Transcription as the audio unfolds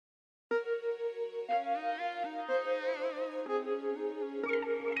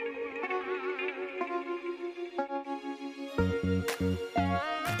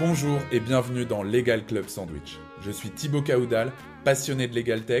Bonjour et bienvenue dans Legal Club Sandwich. Je suis Thibaut Caoudal, passionné de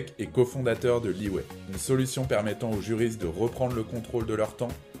Legal Tech et cofondateur de Leeway, une solution permettant aux juristes de reprendre le contrôle de leur temps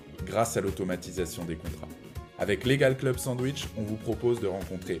grâce à l'automatisation des contrats. Avec Legal Club Sandwich, on vous propose de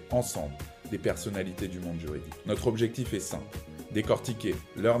rencontrer ensemble des personnalités du monde juridique. Notre objectif est simple, décortiquer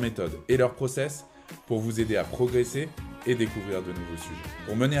leurs méthodes et leurs process pour vous aider à progresser et découvrir de nouveaux sujets.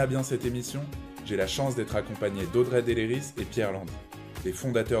 Pour mener à bien cette émission, j'ai la chance d'être accompagné d'Audrey Deléris et Pierre Landy, les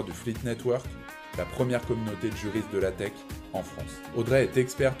fondateurs du Fleet Network, la première communauté de juristes de la tech en France. Audrey est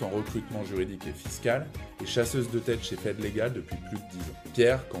experte en recrutement juridique et fiscal et chasseuse de tête chez FedLegal depuis plus de 10 ans.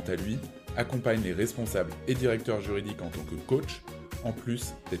 Pierre, quant à lui, accompagne les responsables et directeurs juridiques en tant que coach, en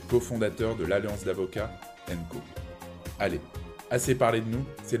plus d'être cofondateur de l'Alliance d'avocats &Co. Allez, assez parlé de nous,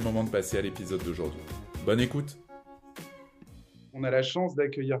 c'est le moment de passer à l'épisode d'aujourd'hui. Bonne écoute! On a la chance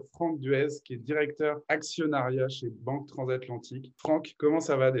d'accueillir Franck Duez, qui est directeur actionnariat chez Banque Transatlantique. Franck, comment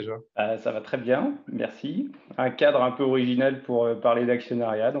ça va déjà? Ça va très bien, merci. Un cadre un peu original pour parler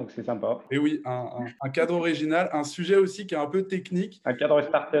d'actionnariat, donc c'est sympa. Et oui, un cadre original, un sujet aussi qui est un peu technique. Un cadre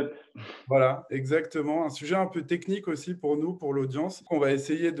start-up. Voilà, exactement. Un sujet un peu technique aussi pour nous, pour l'audience. On va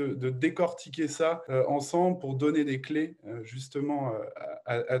essayer de décortiquer ça ensemble pour donner des clés justement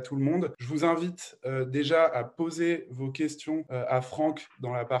à tout le monde. Je vous invite déjà à poser vos questions à Franck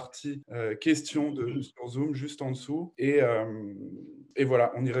dans la partie questions sur Zoom, juste en dessous. Et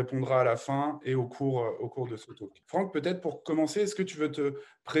voilà, on y répondra à la fin et au cours de ce talk. Franck, peut-être pour commencer, est-ce que tu veux te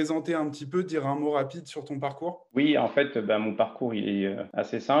présenter un petit peu, dire un mot rapide sur ton parcours? Oui, en fait, mon parcours, il est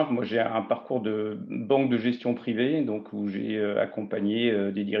assez simple. Moi, j'ai un parcours de banque de gestion privée, donc où j'ai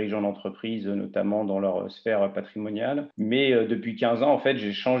accompagné des dirigeants d'entreprise, notamment dans leur sphère patrimoniale. Mais depuis 15 ans, en fait,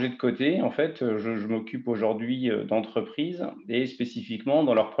 j'ai changé de côté. En fait, je m'occupe aujourd'hui d'entreprises et spécifiquement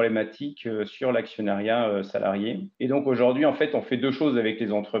dans leurs problématiques sur l'actionnariat salarié. Et donc aujourd'hui, en fait, on fait deux choses avec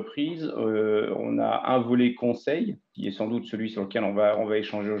les entreprises. On a un volet conseil, qui est sans doute celui sur lequel on va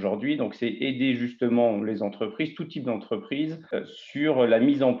échanger aujourd'hui. Donc, c'est aider justement les entreprises, tout type d'entreprise, sur la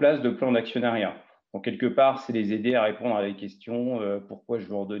mise en place de plans d'actionnariat. Donc, quelque part, c'est les aider à répondre à des questions, pourquoi je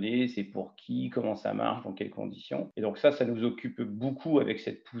veux en donner, c'est pour qui, comment ça marche, dans quelles conditions. Et donc ça nous occupe beaucoup avec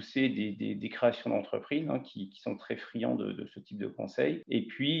cette poussée des créations d'entreprises qui sont très friands de ce type de conseils. Et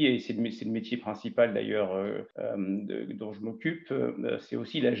puis, et c'est le métier principal d'ailleurs dont je m'occupe, c'est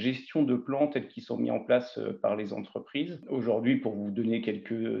aussi la gestion de plans tels qu'ils sont mis en place par les entreprises. Aujourd'hui, pour vous donner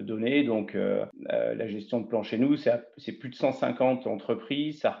quelques données, donc la gestion de plans chez nous, c'est plus de 150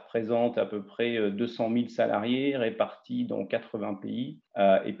 entreprises, ça représente à peu près 200 000 salariés répartis dans 80 pays.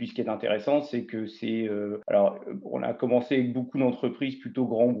 Et puis, ce qui est intéressant, c'est que alors, on a commencé avec beaucoup d'entreprises plutôt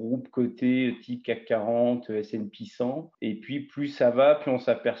grands groupes cotés, type CAC 40, S&P 100. Et puis, plus ça va, plus on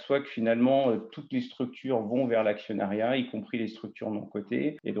s'aperçoit que finalement, toutes les structures vont vers l'actionnariat, y compris les structures non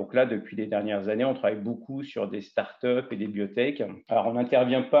cotées. Et donc là, depuis les dernières années, on travaille beaucoup sur des startups et des biotech. Alors, on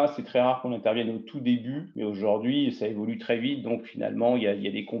n'intervient pas, c'est très rare qu'on intervienne au tout début, mais aujourd'hui, ça évolue très vite. Donc, finalement, il y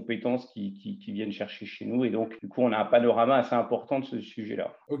a des compétences qui viennent chercher chez nous. Et donc, du coup, on a un panorama assez important de ce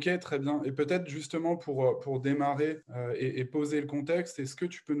sujet-là. Ok, très bien. Et peut-être justement pour démarrer et poser le contexte, est-ce que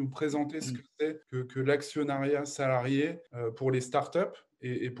tu peux nous présenter ce que c'est que l'actionnariat salarié pour les startups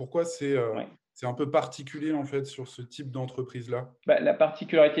et pourquoi c'est un peu particulier en fait sur ce type d'entreprise-là? La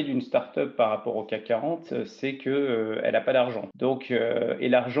particularité d'une start-up par rapport au CAC 40, c'est qu'elle n'a pas d'argent. Donc, et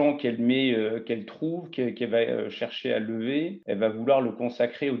l'argent qu'elle met, qu'elle trouve, qu'elle va chercher à lever, elle va vouloir le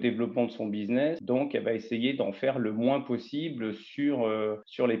consacrer au développement de son business. Donc, elle va essayer d'en faire le moins possible sur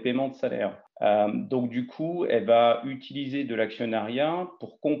les paiements de salaire. Donc, du coup, elle va utiliser de l'actionnariat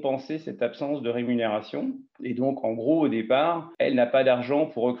pour compenser cette absence de rémunération. Et donc, en gros, au départ, elle n'a pas d'argent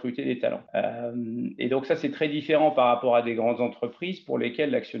pour recruter des talents. Et donc, ça, c'est très différent par rapport à des grandes entreprises pour lesquelles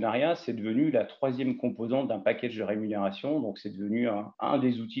l'actionnariat, c'est devenu la troisième composante d'un package de rémunération. Donc, c'est devenu un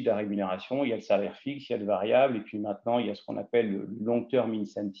des outils de la rémunération. Il y a le salaire fixe, il y a le variable, et puis maintenant, il y a ce qu'on appelle le long-term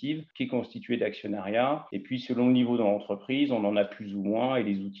incentive, qui est constitué d'actionnariat. Et puis, selon le niveau de l'entreprise, on en a plus ou moins, et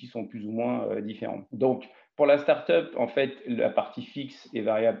les outils sont plus ou moins différents. Donc, pour la startup, en fait, la partie fixe et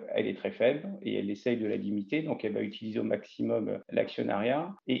variable, elle est très faible et elle essaye de la limiter. Donc, elle va utiliser au maximum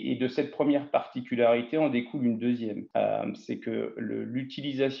l'actionnariat. Et de cette première particularité, en découle une deuxième. C'est que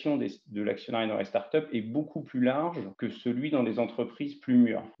l'utilisation de l'actionnariat dans les startups est beaucoup plus large que celui dans les entreprises plus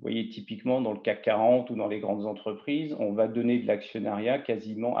mûres. Vous voyez, typiquement, dans le CAC 40 ou dans les grandes entreprises, on va donner de l'actionnariat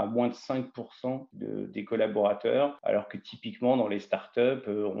quasiment à moins de 5% des collaborateurs, alors que typiquement, dans les startups,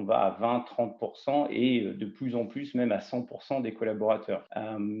 on va à 20-30% et de plus en plus, même à 100% des collaborateurs.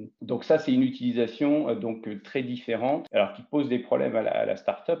 Donc ça, c'est une utilisation très différente, alors qui pose des problèmes à la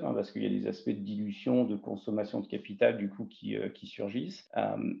start-up, parce qu'il y a des aspects de dilution, de consommation de capital du coup qui surgissent.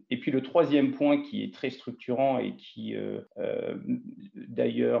 Et puis le troisième point qui est très structurant et qui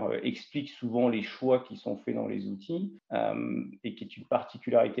d'ailleurs explique souvent les choix qui sont faits dans les outils et qui est une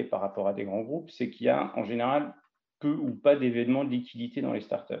particularité par rapport à des grands groupes, c'est qu'il y a en général peu ou pas d'événements de liquidité dans les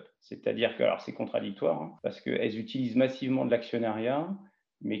startups. C'est-à-dire que, alors c'est contradictoire, parce qu'elles utilisent massivement de l'actionnariat,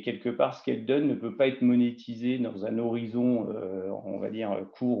 mais quelque part, ce qu'elles donnent ne peut pas être monétisé dans un horizon, on va dire,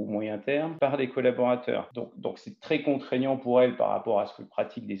 court ou moyen terme, par des collaborateurs. Donc c'est très contraignant pour elles par rapport à ce que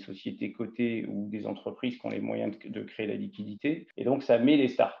pratiquent des sociétés cotées ou des entreprises qui ont les moyens de créer la liquidité. Et donc, ça met les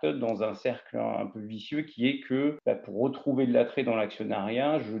startups dans un cercle un peu vicieux qui est que pour retrouver de l'attrait dans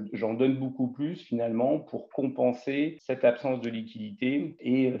l'actionnariat, j'en donne beaucoup plus finalement pour compenser cette absence de liquidité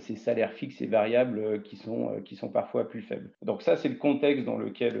et ces salaires fixes et variables qui sont parfois plus faibles. Donc ça, c'est le contexte dans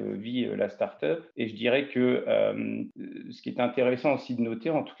lequel vit la startup. Et je dirais que ce qui est intéressant aussi de noter,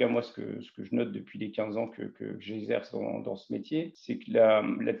 en tout cas moi, ce que je note depuis les 15 ans que j'exerce dans ce métier, c'est que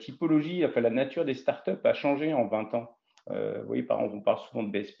la typologie, enfin la nature des startups a changé en 20 ans. Vous voyez, par exemple, on parle souvent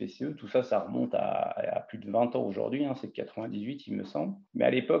de BSPCE, tout ça, ça remonte à plus de 20 ans aujourd'hui, c'est de 98, il me semble. Mais à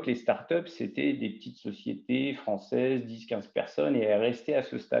l'époque, les startups, c'était des petites sociétés françaises, 10-15 personnes, et elles restaient à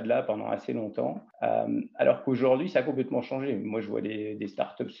ce stade-là pendant assez longtemps. Alors qu'aujourd'hui, ça a complètement changé. Moi, je vois des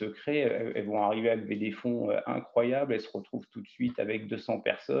startups se créer, elles vont arriver à lever des fonds incroyables, elles se retrouvent tout de suite avec 200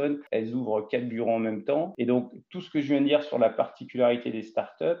 personnes, elles ouvrent 4 bureaux en même temps. Et donc, tout ce que je viens de dire sur la particularité des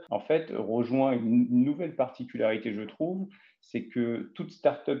startups, en fait, rejoint une nouvelle particularité, je trouve, c'est que toute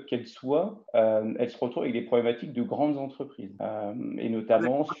start-up qu'elle soit, elle se retrouve avec des problématiques de grandes entreprises, et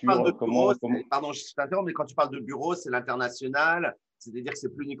notamment sur comment… Pardon, je t'interromps, mais quand tu parles de bureau, c'est l'international, c'est-à-dire que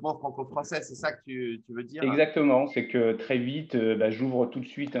c'est plus uniquement franco-français, c'est ça que tu veux dire? Exactement, c'est que très vite, j'ouvre tout de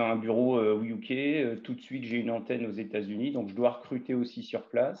suite un bureau au UK, tout de suite j'ai une antenne aux États-Unis, donc je dois recruter aussi sur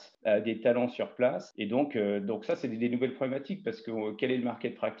place, des talents sur place. Et donc ça, c'est des nouvelles problématiques parce que quel est le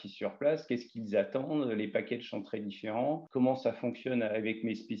market practice sur place, qu'est-ce qu'ils attendent, les packages sont très différents, comment ça fonctionne avec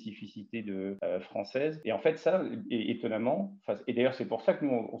mes spécificités françaises. Et en fait, ça, étonnamment, et d'ailleurs c'est pour ça que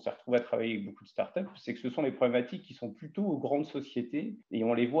nous, on s'est retrouvés à travailler avec beaucoup de startups, c'est que ce sont des problématiques qui sont plutôt aux grandes sociétés et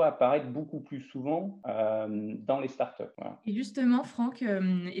on les voit apparaître beaucoup plus souvent dans les startups. Voilà. Et justement, Franck,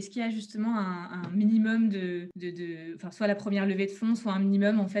 est-ce qu'il y a justement un minimum soit la première levée de fonds, soit un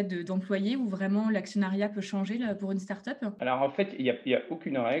minimum en fait d'employés où vraiment l'actionnariat peut changer là, pour une startup? Alors en fait, il y a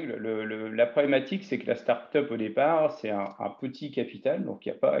aucune règle. La problématique, c'est que la startup au départ, c'est un petit capital, donc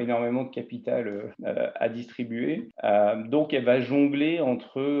il n'y a pas énormément de capital à distribuer. Donc elle va jongler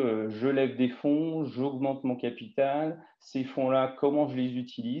entre je lève des fonds, j'augmente mon capital. Ces fonds-là, comment je les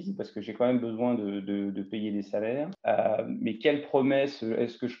utilise? Parce que j'ai quand même besoin de payer des salaires. Mais quelles promesses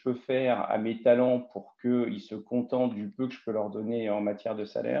est-ce que je peux faire à mes talents pour qu'ils se contentent du peu que je peux leur donner en matière de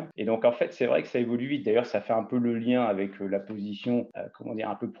salaire? Et donc, en fait, c'est vrai que ça évolue vite. D'ailleurs, ça fait un peu le lien avec la position,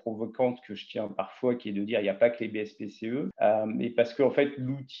 un peu provocante que je tiens parfois, qui est de dire il n'y a pas que les BSPCE. Mais parce qu'en fait,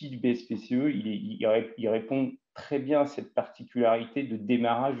 l'outil du BSPCE, il répond très bien à cette particularité de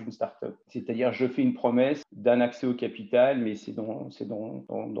démarrage d'une startup. C'est-à-dire, je fais une promesse d'un accès au capital, mais c'est dans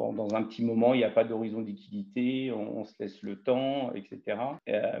un petit moment, il n'y a pas d'horizon de liquidité, on se laisse le temps, etc.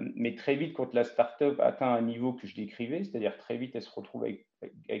 Mais très vite, quand la startup atteint un niveau que je décrivais, c'est-à-dire très vite, elle se retrouve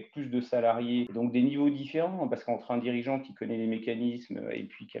avec plus de salariés, donc des niveaux différents, parce qu'entre un dirigeant qui connaît les mécanismes et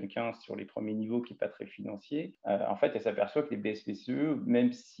puis quelqu'un sur les premiers niveaux qui n'est pas très financier, en fait, elle s'aperçoit que les BSPCE,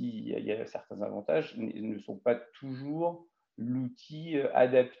 même s'il y a certains avantages, ne sont pas toujours l'outil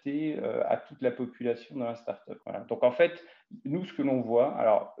adapté à toute la population dans la startup. Voilà. Donc en fait, nous, ce que l'on voit,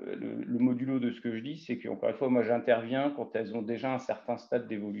 alors le modulo de ce que je dis, c'est qu'encore une fois, moi j'interviens quand elles ont déjà un certain stade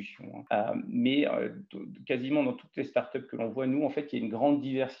d'évolution. Mais quasiment dans toutes les startups que l'on voit, nous, en fait, il y a une grande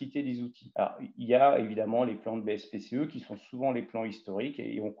diversité des outils. Alors, il y a évidemment les plans de BSPCE qui sont souvent les plans historiques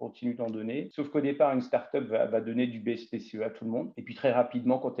et on continue d'en donner. Sauf qu'au départ, une startup va donner du BSPCE à tout le monde. Et puis très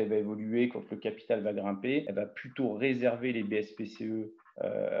rapidement, quand elle va évoluer, quand le capital va grimper, elle va plutôt réserver les BSPCE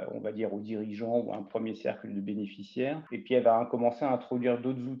on va dire aux dirigeants ou à un premier cercle de bénéficiaires. Et puis elle va commencer à introduire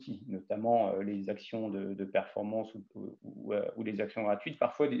d'autres outils, notamment les actions de performance ou les actions gratuites,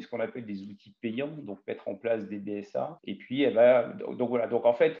 parfois ce qu'on appelle des outils payants, donc mettre en place des DSA. Et puis elle va… Donc voilà, donc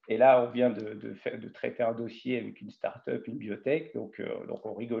en fait, et là on vient de traiter un dossier avec une start-up, une biotech, donc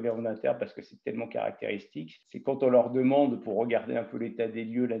on rigolait en interne parce que c'est tellement caractéristique. C'est quand on leur demande pour regarder un peu l'état des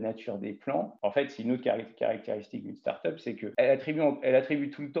lieux, la nature des plans, en fait c'est une autre caractéristique d'une start-up, c'est qu'elle attribue attribue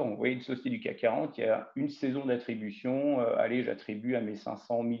tout le temps. Vous voyez, une société du CAC 40, il y a une saison d'attribution. Allez, j'attribue à mes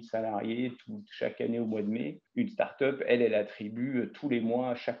 500 000 salariés chaque année au mois de mai. Une start-up, elle attribue tous les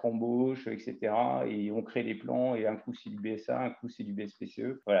mois à chaque embauche, etc. Et on crée des plans et un coup c'est du BSA, un coup c'est du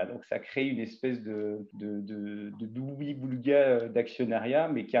BSPCE. Voilà, donc ça crée une espèce de doubi-boulga d'actionnariat,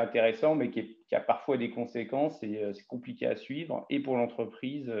 mais qui est intéressant, mais qui a parfois des conséquences et c'est compliqué à suivre et pour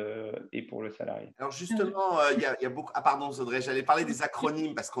l'entreprise et pour le salarié. Alors justement, il y a beaucoup… Ah pardon, Audrey, j'allais parler des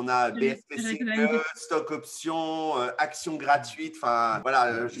acronymes parce qu'on a BSPCE, stock option, action gratuite. Enfin,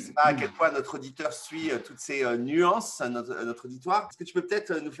 voilà, je ne sais pas à quel point notre auditeur suit toutes ces nuances, notre auditoire. Est-ce que tu peux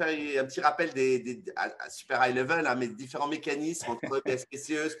peut-être nous faire un petit rappel à super high level, hein, mais différents mécanismes entre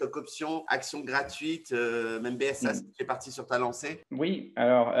BSPCE, stock option, action gratuite, même BSA, si tu es parti sur ta lancée? Oui,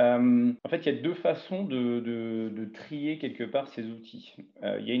 alors en fait, il y a deux façons de trier quelque part ces outils.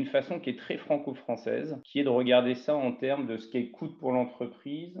 Il y a une façon qui est très franco-française, qui est de regarder ça en termes de ce qu'elle coûte pour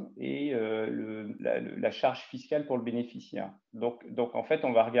l'entreprise et la charge fiscale pour le bénéficiaire. Donc, en fait,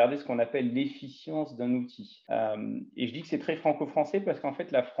 on va regarder ce qu'on appelle l'efficience d'un outil. Et je dis que c'est très franco-français parce qu'en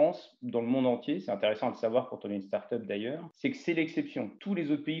fait, la France, dans le monde entier, c'est intéressant de le savoir quand on est une start-up d'ailleurs, c'est que c'est l'exception. Tous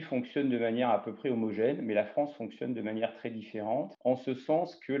les autres pays fonctionnent de manière à peu près homogène, mais la France fonctionne de manière très différente, en ce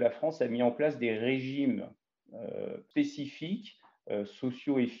sens que la France a mis en place des régimes spécifiques,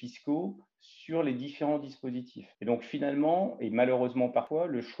 sociaux et fiscaux, sur les différents dispositifs. Et donc finalement, et malheureusement parfois,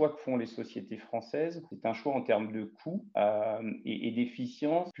 le choix que font les sociétés françaises, c'est un choix en termes de coût et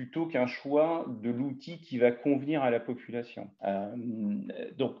d'efficience plutôt qu'un choix de l'outil qui va convenir à la population.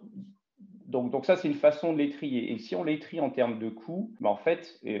 Donc ça, c'est une façon de les trier. Et si on les trie en termes de coûts, en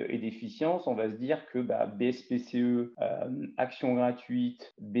fait, et d'efficience, on va se dire que BSPCE, Action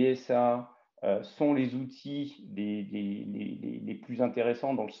gratuite, BSA, sont les outils les plus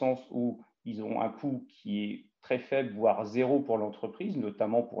intéressants dans le sens où ils ont un coût qui est très faible, voire zéro pour l'entreprise,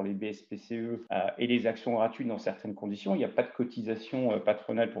 notamment pour les BSPCE et les actions gratuites dans certaines conditions. Il n'y a pas de cotisation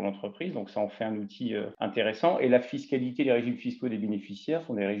patronale pour l'entreprise, donc ça en fait un outil intéressant. Et la fiscalité, les régimes fiscaux des bénéficiaires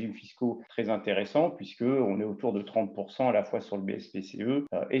sont des régimes fiscaux très intéressants puisqu'on est autour de 30% à la fois sur le BSPCE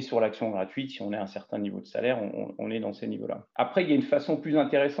et sur l'action gratuite. Si on est à un certain niveau de salaire, on est dans ces niveaux-là. Après, il y a une façon plus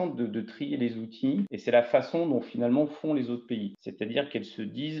intéressante de trier les outils et c'est la façon dont finalement font les autres pays. C'est-à-dire qu'elles se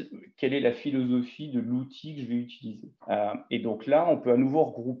disent quelle est la philosophie de l'outil que je vais utiliser. Et donc là, on peut à nouveau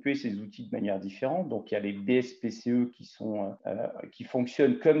regrouper ces outils de manière différente. Donc il y a les BSPCE qui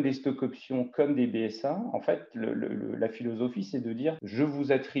fonctionnent comme des stock options, comme des BSA. En fait, la philosophie, c'est de dire je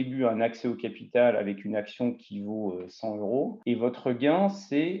vous attribue un accès au capital avec une action qui vaut 100 € et votre gain,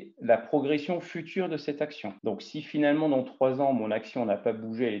 c'est la progression future de cette action. Donc si finalement dans 3 ans, mon action n'a pas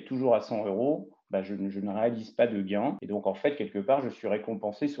bougé, elle est toujours à 100 €, je ne réalise pas de gain. Et donc, en fait, quelque part, je suis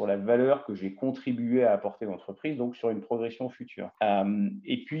récompensé sur la valeur que j'ai contribué à apporter à l'entreprise, donc sur une progression future.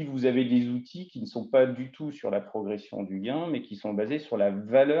 Et puis, vous avez des outils qui ne sont pas du tout sur la progression du gain, mais qui sont basés sur la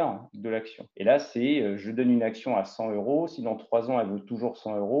valeur de l'action. Et là, c'est je donne une action à 100 €. Si dans 3 ans, elle vaut toujours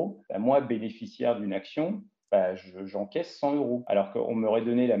 100 €, moi, bénéficiaire d'une action, j'encaisse 100 €. Alors qu'on m'aurait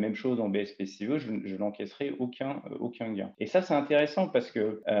donné la même chose en BSPCE, je n'encaisserai aucun gain. Et ça, c'est intéressant parce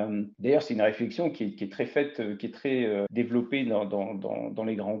que, d'ailleurs, c'est une réflexion qui est très faite, qui est très développée dans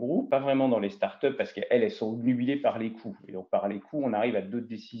les grands groupes, pas vraiment dans les startups parce qu'elles sont obnubilées par les coûts. Et donc, par les coûts, on arrive à d'autres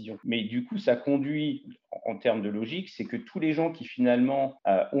décisions. Mais du coup, ça conduit, en termes de logique, c'est que tous les gens qui finalement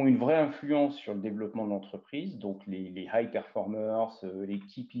ont une vraie influence sur le développement de l'entreprise, donc les high performers, les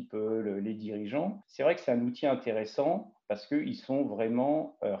key people, les dirigeants, c'est vrai que c'est un outil intéressant parce qu'ils sont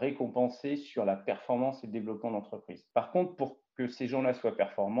vraiment récompensés sur la performance et le développement de l'entreprise. Par contre, pour que ces gens-là soient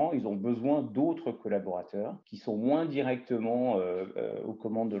performants, ils ont besoin d'autres collaborateurs qui sont moins directement aux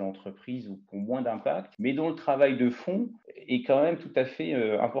commandes de l'entreprise ou qui ont moins d'impact, mais dont le travail de fond est quand même tout à fait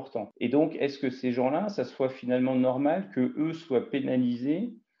important. Et donc, est-ce que ces gens-là, ça soit finalement normal qu'eux soient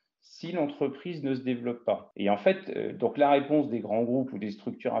pénalisés si l'entreprise ne se développe pas? Et en fait, donc la réponse des grands groupes ou des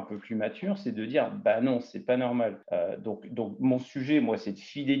structures un peu plus matures, c'est de dire non, c'est pas normal. Donc mon sujet, moi, c'est de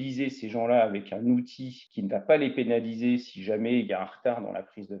fidéliser ces gens-là avec un outil qui ne va pas les pénaliser si jamais il y a un retard dans la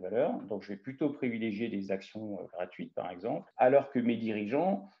prise de valeur. Donc je vais plutôt privilégier des actions gratuites, par exemple, alors que mes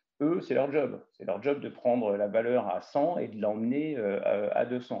dirigeants, eux, c'est leur job. C'est leur job de prendre la valeur à 100 et de l'emmener à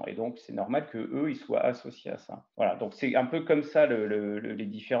 200. Et donc, c'est normal qu'eux, ils soient associés à ça. Voilà, donc c'est un peu comme ça les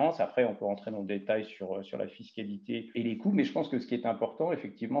différences. Après, on peut rentrer dans le détail sur la fiscalité et les coûts. Mais je pense que ce qui est important,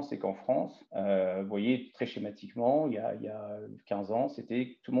 effectivement, c'est qu'en France, vous voyez, très schématiquement, il y a 15 ans,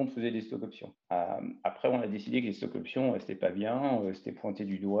 c'était tout le monde faisait des stock options. Après, on a décidé que les stock options, c'était pas bien, c'était pointé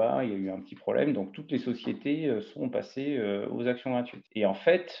du doigt, il y a eu un petit problème. Donc, toutes les sociétés sont passées aux actions gratuites. Et en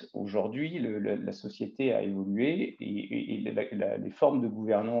fait, aujourd'hui, la société a évolué et les formes de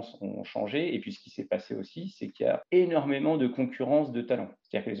gouvernance ont changé. Et puis, ce qui s'est passé aussi, c'est qu'il y a énormément de concurrence de talents.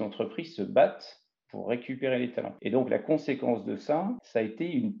 C'est-à-dire que les entreprises se battent pour récupérer les talents. Et donc, la conséquence de ça, ça a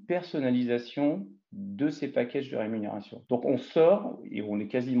été une personnalisation de ces packages de rémunération. Donc, on sort, et on est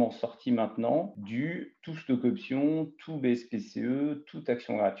quasiment sorti maintenant, du tout stock option, tout BSPCE, toute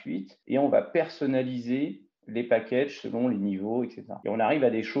action gratuite, et on va personnaliser les packages selon les niveaux, etc. Et on arrive à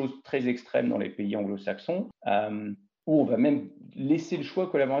des choses très extrêmes dans les pays anglo-saxons, où on va même laisser le choix au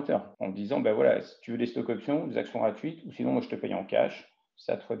collaborateur en disant, ben voilà, si tu veux des stock options, des actions gratuites, ou sinon moi je te paye en cash,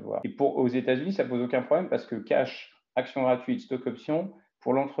 c'est à toi de voir. Et aux États-Unis, ça pose aucun problème parce que cash, actions gratuites, stock options,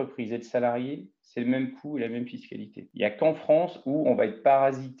 pour l'entreprise et le salarié, c'est le même coût et la même fiscalité. Il n'y a qu'en France où on va être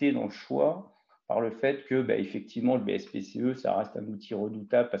parasité dans le choix par le fait que, effectivement, le BSPCE, ça reste un outil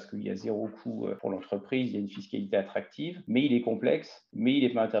redoutable parce qu'il y a zéro coût pour l'entreprise, il y a une fiscalité attractive, mais il est complexe, mais il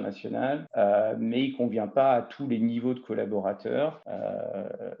n'est pas international, mais il ne convient pas à tous les niveaux de collaborateurs.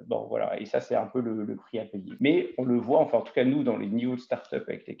 Bon, voilà, et ça, c'est un peu le prix à payer. Mais on le voit, enfin, en tout cas, nous, dans les niveaux de start-up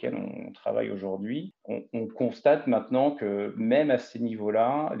avec lesquels on travaille aujourd'hui, on constate maintenant que même à ces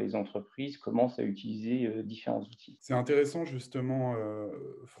niveaux-là, les entreprises commencent à utiliser différents outils. C'est intéressant justement,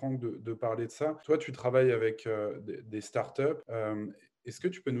 Franck, de parler de ça. Toi, tu travailles avec des startups. Est-ce que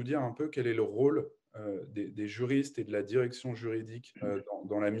tu peux nous dire un peu quel est le rôle des juristes et de la direction juridique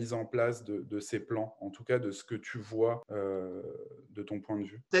dans la mise en place de ces plans, en tout cas de ce que tu vois de ton point de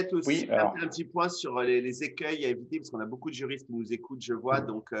vue? Peut-être aussi Oui, alors, un petit point sur les écueils à éviter, parce qu'on a beaucoup de juristes qui nous écoutent, je vois.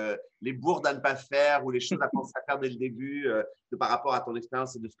 Donc, les bourdes à ne pas faire ou les choses à penser à faire dès le début par rapport à ton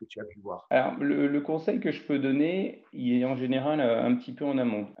expérience et de ce que tu as pu voir. alors, le conseil que je peux donner, il est en général un petit peu en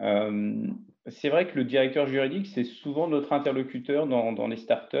amont. C'est vrai que le directeur juridique, c'est souvent notre interlocuteur dans les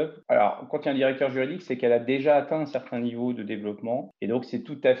startups. Alors, quand il y a un directeur juridique, c'est qu'elle a déjà atteint un certain niveau de développement. Et donc, c'est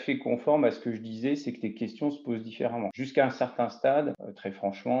tout à fait conforme à ce que je disais, c'est que les questions se posent différemment. Jusqu'à un certain stade, très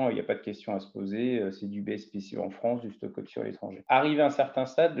franchement, il n'y a pas de questions à se poser. C'est du BSPCE en France, du stock option à l'étranger. Arrivé à un certain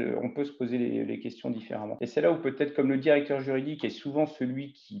stade, on peut se poser les questions différemment. Et c'est là où peut-être comme le directeur juridique est souvent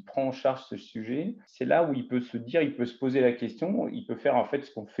celui qui prend en charge ce sujet, c'est là où il peut se dire, il peut se poser la question, il peut faire en fait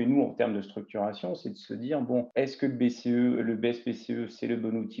ce qu'on fait nous en termes de structuration, c'est de se dire, bon, est-ce que le BSPCE, c'est le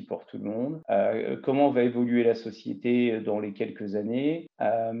bon outil pour tout le monde? Comment va évoluer la société dans les quelques années?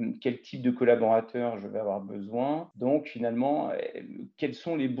 Quel type de collaborateurs je vais avoir besoin? Donc finalement, quels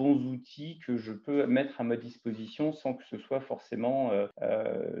sont les bons outils que je peux mettre à ma disposition sans que ce soit forcément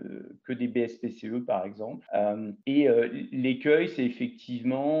que des BSPCE, par exemple. L'écueil, c'est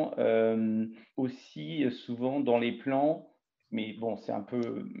effectivement aussi souvent dans les plans, mais bon, c'est un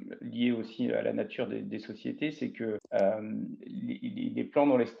peu lié aussi à la nature des sociétés, c'est que les plans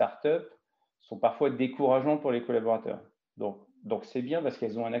dans les startups sont parfois décourageants pour les collaborateurs. Donc c'est bien parce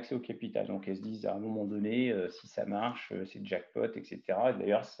qu'elles ont un accès au capital. Donc elles se disent à un moment donné, si ça marche, c'est jackpot, etc. Et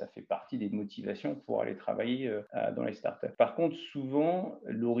d'ailleurs, ça fait partie des motivations pour aller travailler dans les startups. Par contre, souvent,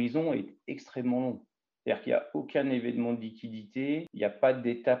 l'horizon est extrêmement long. C'est-à-dire qu'il n'y a aucun événement de liquidité, il n'y a pas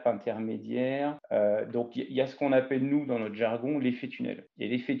d'étape intermédiaire. Donc, il y a ce qu'on appelle, nous, dans notre jargon, l'effet tunnel. Et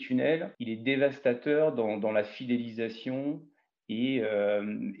l'effet tunnel, il est dévastateur dans la fidélisation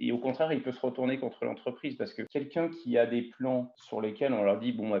et au contraire, il peut se retourner contre l'entreprise parce que quelqu'un qui a des plans sur lesquels on leur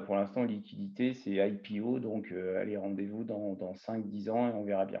dit, bon, pour l'instant, liquidité, c'est IPO, donc allez, rendez-vous dans 5-10 ans et on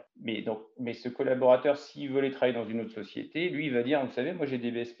verra bien. Mais ce collaborateur, s'il veut aller travailler dans une autre société, lui, il va dire, vous savez, moi, j'ai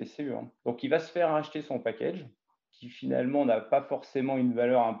des BSPCE. Donc, il va se faire racheter son package qui finalement n'a pas forcément une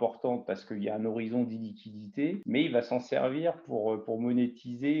valeur importante parce qu'il y a un horizon d'illiquidité, mais il va s'en servir pour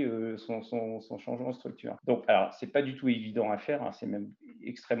monétiser son changement de structure. Donc, alors, c'est pas du tout évident à faire, c'est même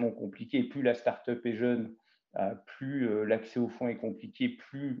extrêmement compliqué. Plus la startup est jeune, plus l'accès aux fonds est compliqué,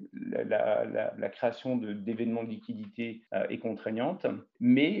 plus la création d'événements de liquidité est contraignante.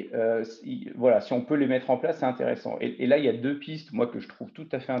 Mais voilà, si on peut les mettre en place, c'est intéressant. Et là, il y a deux pistes, moi, que je trouve tout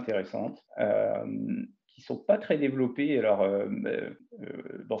à fait intéressantes. Qui ne sont pas très développés. Alors,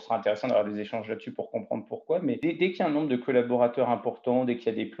 bon, ce sera intéressant d'avoir des échanges là-dessus pour comprendre pourquoi. Mais dès qu'il y a un nombre de collaborateurs important, dès qu'il y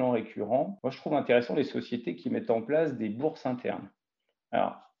a des plans récurrents, moi, je trouve intéressant les sociétés qui mettent en place des bourses internes.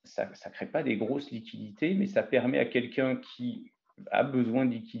 Alors, ça ne crée pas des grosses liquidités, mais ça permet à quelqu'un qui a besoin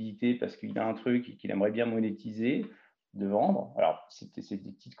de liquidité parce qu'il a un truc et qu'il aimerait bien monétiser, de vendre. Alors, c'est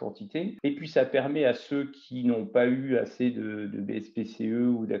des petites quantités. Et puis, ça permet à ceux qui n'ont pas eu assez de BSPCE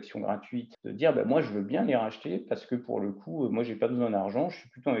ou d'actions gratuites de dire, moi, je veux bien les racheter parce que pour le coup, moi, j'ai pas besoin d'argent, je suis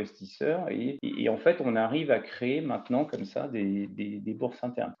plutôt investisseur. Et en fait, on arrive à créer maintenant comme ça des bourses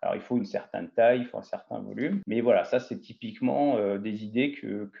internes. Alors, il faut une certaine taille, il faut un certain volume. Mais voilà, ça, c'est typiquement des idées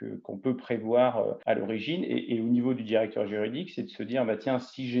qu'on peut prévoir à l'origine. Et au niveau du directeur juridique, c'est de se dire, tiens,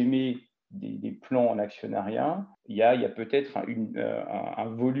 si j'émets des plans en actionnariat, il y a peut-être un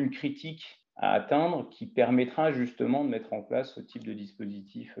volume critique à atteindre qui permettra justement de mettre en place ce type de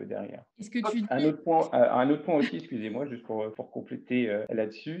dispositif derrière. Est-ce que tu Un autre point aussi, excusez-moi, juste pour compléter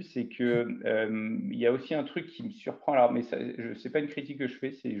là-dessus, c'est que il y a aussi un truc qui me surprend. Alors, mais c'est pas une critique que je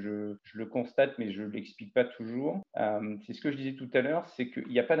fais, je le constate, mais je l'explique pas toujours. C'est ce que je disais tout à l'heure, c'est qu'il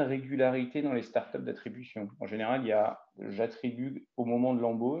n'y a pas de régularité dans les startups d'attribution. En général, j'attribue au moment de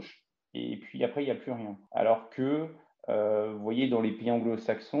l'embauche. Et puis après, il n'y a plus rien. Alors que, vous voyez, dans les pays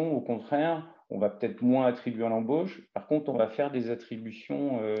anglo-saxons, au contraire, on va peut-être moins attribuer à l'embauche. Par contre, on va faire des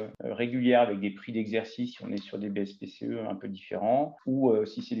attributions régulières avec des prix d'exercice si on est sur des BSPCE un peu différents. Ou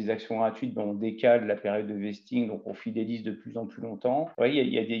si c'est des actions gratuites, on décale la période de vesting, donc on fidélise de plus en plus longtemps. Vous voyez,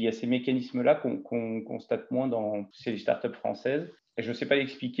 il y a ces mécanismes-là qu'on constate moins dans les startups françaises. Et je ne sais pas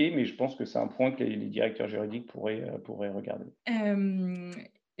l'expliquer, mais je pense que c'est un point que les directeurs juridiques pourraient regarder.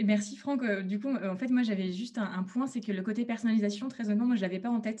 Merci Franck. Du coup, en fait, moi, j'avais juste un point, c'est que le côté personnalisation, très honnêtement, moi, je l'avais pas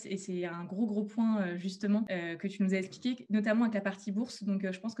en tête et c'est un gros point, justement, que tu nous as expliqué, notamment avec la partie bourse. Donc,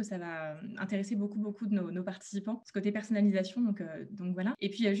 je pense que ça va intéresser beaucoup de nos participants, ce côté personnalisation. Donc voilà. Et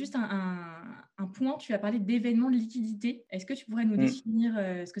puis, il y a juste un point, tu as parlé d'événements de liquidité. Est-ce que tu pourrais nous définir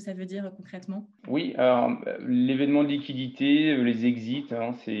ce que ça veut dire concrètement? Oui, alors l'événement de liquidité, les exits,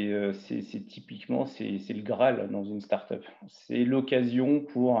 c'est typiquement c'est le Graal dans une startup. C'est l'occasion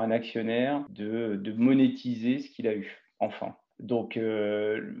pour un actionnaire de monétiser ce qu'il a eu, enfin. Donc,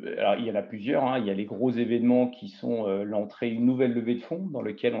 alors, il y en a plusieurs. Il y a les gros événements qui sont l'entrée, une nouvelle levée de fonds dans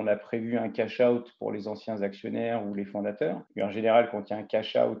lequel on a prévu un cash-out pour les anciens actionnaires ou les fondateurs. Et en général, quand il y a un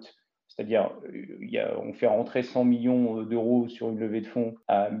cash-out, c'est-à-dire, on fait rentrer 100 millions d'euros sur une levée de fonds,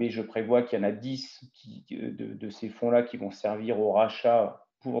 mais je prévois qu'il y en a 10 de ces fonds-là qui vont servir au rachat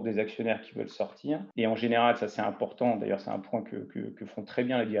pour des actionnaires qui veulent sortir. Et en général, ça c'est important, d'ailleurs c'est un point que font très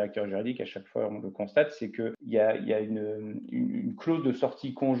bien les directeurs juridiques, à chaque fois on le constate, c'est qu'il y a une clause de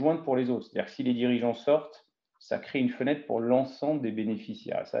sortie conjointe pour les autres. C'est-à-dire que si les dirigeants sortent, ça crée une fenêtre pour l'ensemble des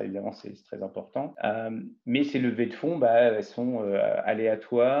bénéficiaires. Ça, évidemment, c'est très important. Mais ces levées de fonds, elles sont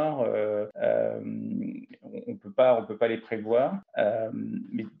aléatoires. On peut pas les prévoir.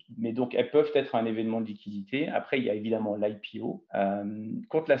 Mais donc, elles peuvent être un événement de liquidité. Après, il y a évidemment l'IPO.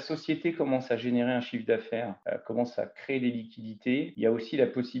 Quand la société commence à générer un chiffre d'affaires, commence à créer des liquidités, il y a aussi la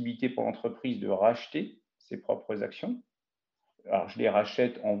possibilité pour l'entreprise de racheter ses propres actions. Alors, je les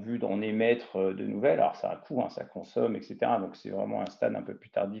rachète en vue d'en émettre de nouvelles. Alors, ça a un coût, ça consomme, etc. Donc, c'est vraiment un stade un peu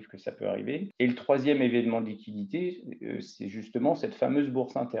plus tardif que ça peut arriver. Et le troisième événement de liquidité, c'est justement cette fameuse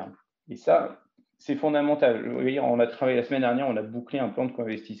bourse interne. Et ça, c'est fondamental. Vous voyez, on a travaillé la semaine dernière, on a bouclé un plan de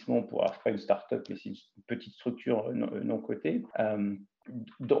co-investissement pour après une start-up, mais c'est une petite structure non cotée.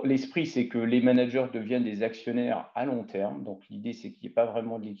 Dans l'esprit, c'est que les managers deviennent des actionnaires à long terme. Donc, l'idée, c'est qu'il n'y ait pas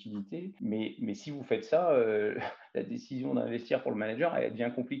vraiment de liquidité. Mais si vous faites ça, la décision d'investir pour le manager, elle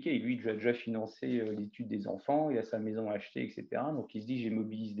devient compliquée. Lui, il a déjà financé l'étude des enfants, il a sa maison achetée, etc. Donc, il se dit, j'ai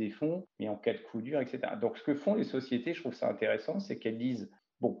mobilisé des fonds, mais en cas de coup dur, etc. Donc, ce que font les sociétés, je trouve ça intéressant, c'est qu'elles disent,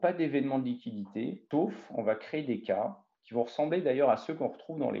 pas d'événement de liquidité, sauf on va créer des cas qui vont ressembler d'ailleurs à ceux qu'on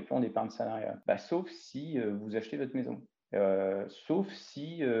retrouve dans les plans d'épargne salariale. Sauf si vous achetez votre maison. Sauf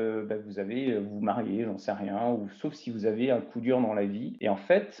si vous mariez, j'en sais rien, ou sauf si vous avez un coup dur dans la vie. Et en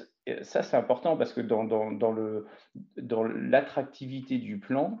fait, ça c'est important parce que dans l'attractivité du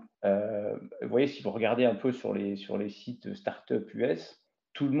plan, vous voyez, si vous regardez un peu sur les sites startup US,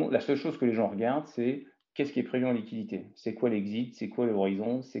 la seule chose que les gens regardent, c'est qu'est-ce qui est prévu en liquidité, c'est quoi l'exit, c'est quoi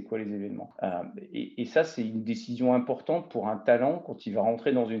l'horizon, c'est quoi les événements. Et ça, c'est une décision importante pour un talent quand il va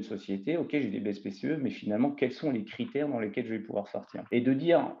rentrer dans une société. Ok, j'ai des BSPCE, mais finalement, quels sont les critères dans lesquels je vais pouvoir sortir? Et de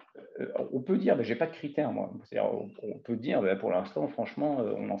dire, on peut dire, j'ai pas de critères, moi. On peut dire, pour l'instant, franchement,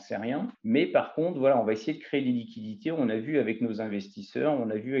 on n'en sait rien. Mais par contre, voilà, on va essayer de créer des liquidités. On a vu avec nos investisseurs, on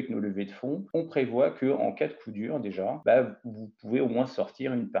a vu avec nos levées de fonds, on prévoit qu'en cas de coup dur, déjà, vous pouvez au moins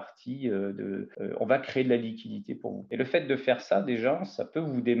sortir une partie on va créer de la liquidité pour vous. Et le fait de faire ça, déjà, ça peut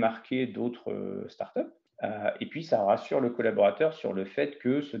vous démarquer d'autres startups. Et puis, ça rassure le collaborateur sur le fait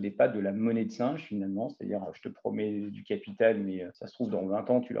que ce n'est pas de la monnaie de singe, finalement. C'est-à-dire, je te promets du capital, mais ça se trouve, dans 20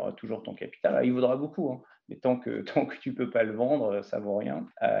 ans, tu auras toujours ton capital. Il vaudra beaucoup, hein. Mais tant que tu ne peux pas le vendre, ça ne vaut rien.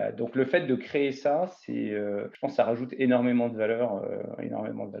 Donc, le fait de créer ça, je pense que ça rajoute énormément de valeur.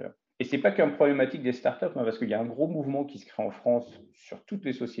 Énormément de valeur. Et ce n'est pas qu'un problématique des startups, parce qu'il y a un gros mouvement qui se crée en France sur toutes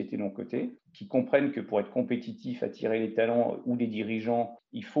les sociétés non cotées, qui comprennent que pour être compétitif, attirer les talents ou les dirigeants,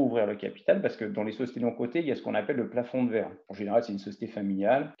 il faut ouvrir le capital, parce que dans les sociétés non cotées, il y a ce qu'on appelle le plafond de verre. En général, c'est une société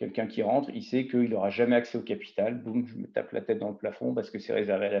familiale. Quelqu'un qui rentre, il sait qu'il n'aura jamais accès au capital. Boum, je me tape la tête dans le plafond parce que c'est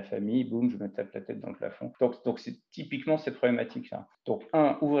réservé à la famille. Boum, je me tape la tête dans le plafond. Donc c'est typiquement cette problématique-là. Donc,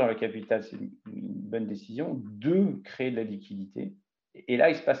 ouvrir le capital, c'est une bonne décision. 2, créer de la liquidité. Et là,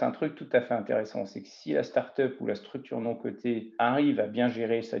 il se passe un truc tout à fait intéressant, c'est que si la start-up ou la structure non cotée arrive à bien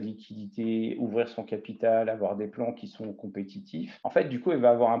gérer sa liquidité, ouvrir son capital, avoir des plans qui sont compétitifs, en fait, du coup, elle va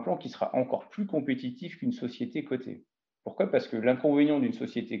avoir un plan qui sera encore plus compétitif qu'une société cotée. Pourquoi ? Parce que l'inconvénient d'une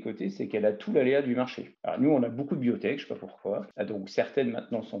société cotée, c'est qu'elle a tout l'aléa du marché. Alors nous, on a beaucoup de biotech, je ne sais pas pourquoi. Donc certaines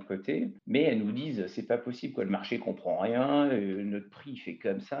maintenant sont cotées, mais elles nous disent c'est pas possible, quoi. Le marché ne comprend rien, notre prix il fait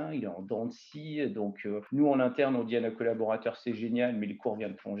comme ça, il est en dents de scie. Donc nous en interne, on dit à nos collaborateurs c'est génial, mais les cours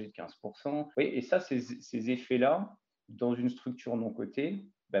viennent de plonger de 15%. Oui, et ça, ces effets-là, dans une structure non cotée,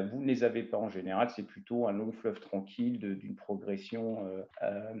 vous ne les avez pas en général, c'est plutôt un long fleuve tranquille d'une progression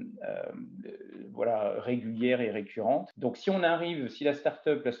régulière et récurrente. Donc si la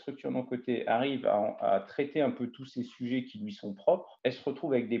start-up, la structure non cotée arrive à traiter un peu tous ces sujets qui lui sont propres, elle se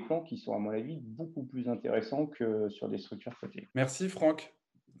retrouve avec des plans qui sont à mon avis beaucoup plus intéressants que sur des structures cotées. Merci Franck.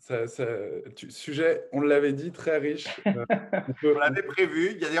 Sujet, on l'avait dit, très riche. On l'avait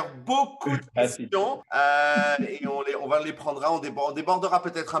prévu. Il y a d'ailleurs beaucoup de questions et on va les prendre. On débordera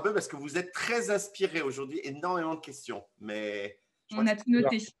peut-être un peu parce que vous êtes très inspirés aujourd'hui. Énormément de questions. Mais on a tout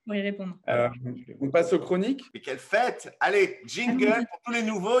noté pour y répondre. On passe aux chroniques. Mais quelle fête! Allez, jingle pour tous les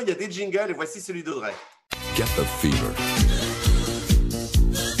nouveaux. Il y a des jingles et voici celui d'Audrey. Get the fever.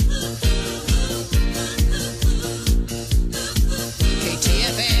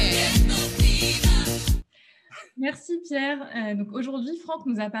 Merci Pierre. Donc aujourd'hui, Franck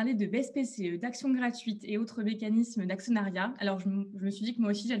nous a parlé de BSPCE, d'actions gratuites et autres mécanismes d'actionnariat. Alors je me suis dit que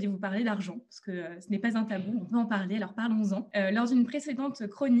moi aussi j'allais vous parler d'argent parce que ce n'est pas un tabou, on peut en parler, alors parlons-en. Lors d'une précédente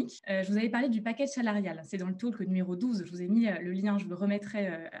chronique, je vous avais parlé du package salarial. C'est dans le talk numéro 12, je vous ai mis le lien, je vous le remettrai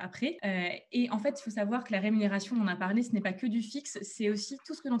après. Et en fait, il faut savoir que la rémunération, on en a parlé, ce n'est pas que du fixe, c'est aussi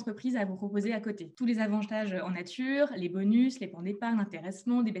tout ce que l'entreprise a à vous proposer à côté. Tous les avantages en nature, les bonus, les plans d'épargne,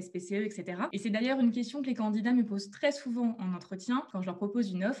 l'intéressement, des BSPCE, etc. Et c'est d'ailleurs une question que les candidats me posent très souvent en entretien quand je leur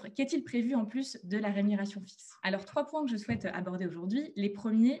propose une offre. Qu'est-il prévu en plus de la rémunération fixe? Alors, 3 points que je souhaite aborder aujourd'hui. Le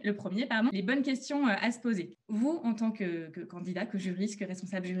premier, les bonnes questions à se poser. Vous, en tant que candidat, que juriste, que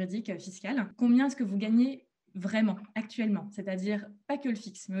responsable juridique, fiscal, combien est-ce que vous gagnez vraiment, actuellement, c'est-à-dire pas que le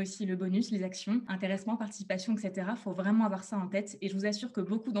fixe, mais aussi le bonus, les actions, intéressement, participation, etc. Il faut vraiment avoir ça en tête et je vous assure que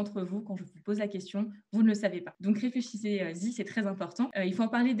beaucoup d'entre vous, quand je vous pose la question, vous ne le savez pas. Donc réfléchissez-y, c'est très important. Il faut en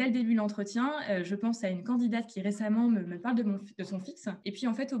parler dès le début de l'entretien. Je pense à une candidate qui récemment me parle de son fixe et puis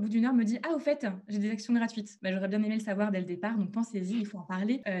en fait, au bout d'une heure, me dit « Ah, au fait, j'ai des actions gratuites. » J'aurais bien aimé le savoir dès le départ, donc pensez-y, il faut en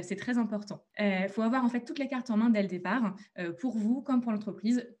parler, c'est très important. Il faut avoir en fait toutes les cartes en main dès le départ, pour vous, comme pour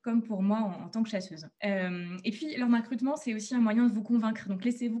l'entreprise, comme pour moi en tant que chasseuse. Et puis, lors d'un recrutement, c'est aussi un moyen de vous convaincre. Donc,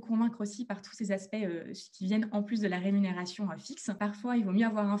 laissez-vous convaincre aussi par tous ces aspects qui viennent en plus de la rémunération fixe. Parfois, il vaut mieux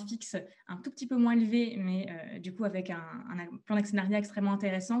avoir un fixe un tout petit peu moins élevé, mais du coup, avec un plan d'actionnariat extrêmement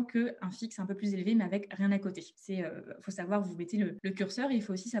intéressant qu'un fixe un peu plus élevé, mais avec rien à côté. Il faut savoir, vous mettez le curseur et il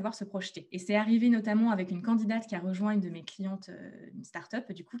faut aussi savoir se projeter. Et c'est arrivé notamment avec une candidate qui a rejoint une de mes clientes, une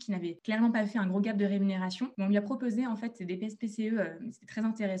start-up, du coup, qui n'avait clairement pas fait un gros gap de rémunération. Mais on lui a proposé, en fait, des PSPCE, c'était très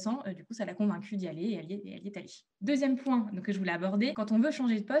intéressant. Du coup, ça l'a convaincue d'y aller et elle y est allée. Deuxième point que je voulais aborder, quand on veut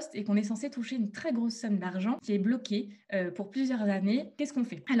changer de poste et qu'on est censé toucher une très grosse somme d'argent qui est bloquée pour plusieurs années, qu'est-ce qu'on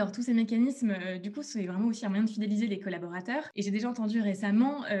fait? Alors, tous ces mécanismes, du coup, c'est vraiment aussi un moyen de fidéliser les collaborateurs. Et j'ai déjà entendu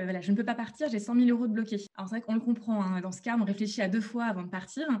récemment, je ne peux pas partir, j'ai 100 000 € de bloqués. Alors, c'est vrai qu'on le comprend, hein, dans ce cas, on réfléchit à 2 fois avant de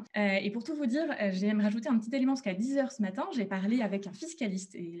partir. Et pour tout vous dire, j'ai même rajouté un petit élément, parce qu'à 10h ce matin, j'ai parlé avec un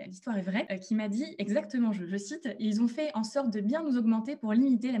fiscaliste, et l'histoire est vraie, qui m'a dit exactement, je cite, « Ils ont fait en sorte de bien nous augmenter pour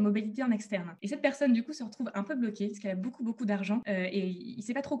limiter la mobilité en externe. » Et cette personne, du coup, se retrouve un peu bloquée parce qu'elle a beaucoup d'argent et il ne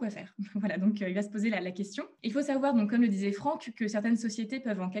sait pas trop quoi faire. Voilà, donc il va se poser la question. Il faut savoir, donc comme le disait Franck, que certaines sociétés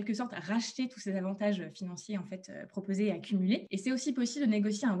peuvent en quelque sorte racheter tous ces avantages financiers en fait proposés et accumulés. Et c'est aussi possible de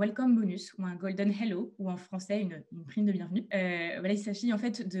négocier un welcome bonus ou un golden hello ou en français une prime de bienvenue. Il s'agit en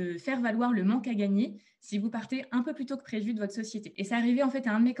fait de faire valoir le manque à gagner si vous partez un peu plus tôt que prévu de votre société. Et c'est arrivé en fait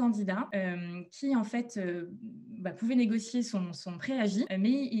à un de mes candidats qui en fait pouvait négocier son préavis,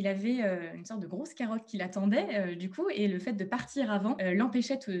 mais il avait une sorte de grosse carotte qui l'attendait du coup, et le fait de partir avant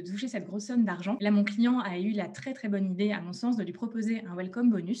l'empêchait de toucher cette grosse somme d'argent. Là, mon client a eu la très très bonne idée, à mon sens, de lui proposer un welcome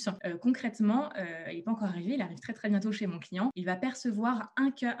bonus. Concrètement, il n'est pas encore arrivé, il arrive très très bientôt chez mon client. Il va percevoir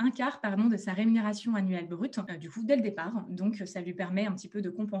un quart de sa rémunération annuelle brute, du coup, dès le départ. Donc, ça lui permet un petit peu de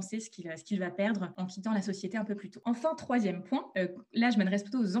compenser ce qu'il va perdre en quittant la société un peu plus tôt. Enfin, troisième point, là, je m'adresse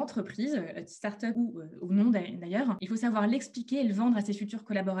plutôt aux entreprises, start-up ou non d'ailleurs. Il faut savoir l'expliquer et le vendre à ses futurs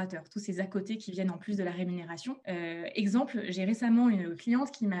collaborateurs, tous ces à côté qui viennent en plus de la rémunération. Exemple, j'ai récemment une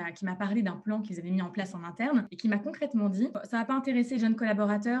cliente qui m'a parlé d'un plan qu'ils avaient mis en place en interne et qui m'a concrètement dit « ça va pas intéresser les jeunes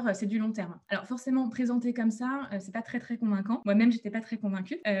collaborateurs, c'est du long terme ». Alors forcément, présenté comme ça, c'est pas très très convaincant. Moi-même, j'étais pas très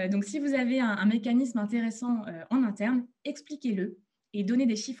convaincue. Donc si vous avez un mécanisme intéressant en interne, expliquez-le et donner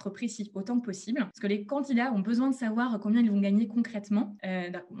des chiffres précis autant que possible, parce que les candidats ont besoin de savoir combien ils vont gagner concrètement.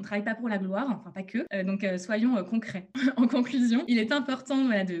 On ne travaille pas pour la gloire, enfin pas que, donc soyons concrets. En conclusion, il est important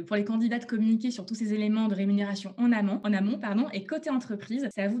pour les candidats de communiquer sur tous ces éléments de rémunération en amont, et côté entreprise,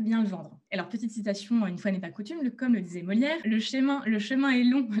 c'est à vous de bien le vendre. Alors, petite citation, une fois n'est pas coutume, comme le disait Molière, le chemin est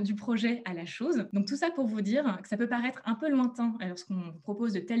long du projet à la chose. Donc tout ça pour vous dire que ça peut paraître un peu lointain lorsqu'on vous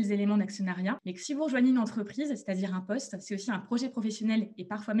propose de tels éléments d'actionnariat, mais que si vous rejoignez une entreprise, c'est-à-dire un poste, c'est aussi un projet professionnel et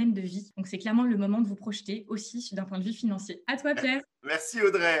parfois même de vie. Donc, c'est clairement le moment de vous projeter aussi d'un point de vue financier. À toi, Pierre. Merci,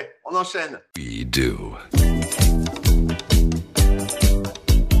 Audrey. On enchaîne. We do.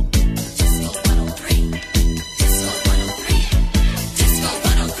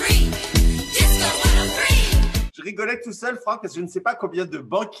 Je rigolais tout seul, Franck, parce que je ne sais pas combien de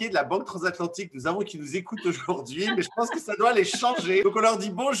banquiers de la Banque Transatlantique nous avons qui nous écoutent aujourd'hui, mais je pense que ça doit les changer. Donc, on leur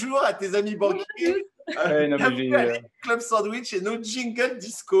dit bonjour à tes amis banquiers. Club Sandwich et nos jingle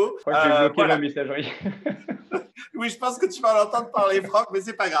disco. Je crois que j'ai bloqué la messagerie. Oui, je pense que tu vas l'entendre parler, Franck, mais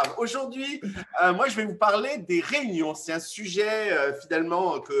c'est pas grave. Aujourd'hui, moi, je vais vous parler des réunions. C'est un sujet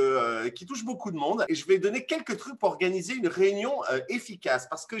finalement qui touche beaucoup de monde, et je vais donner quelques trucs pour organiser une réunion efficace.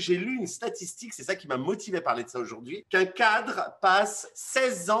 Parce que j'ai lu une statistique, c'est ça qui m'a motivé à parler de ça aujourd'hui, qu'un cadre passe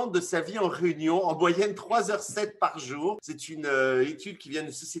 16 ans de sa vie en réunion, en moyenne 3h07 par jour. C'est une étude qui vient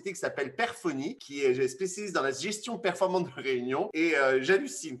d'une société qui s'appelle Perphony, qui est spécialiste dans la gestion performante de réunions, et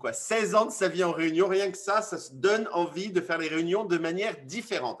j'hallucine quoi. 16 ans de sa vie en réunion, rien que ça se donne envie de faire les réunions de manière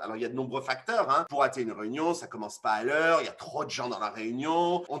différente. Alors, il y a de nombreux facteurs. Pour rater une réunion, ça commence pas à l'heure, il y a trop de gens dans la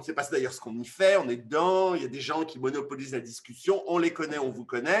réunion, on ne sait pas d'ailleurs ce qu'on y fait, on est dedans, il y a des gens qui monopolisent la discussion, on les connaît, on vous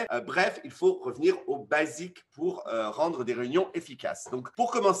connaît. Bref, il faut revenir aux basiques pour rendre des réunions efficaces. Donc,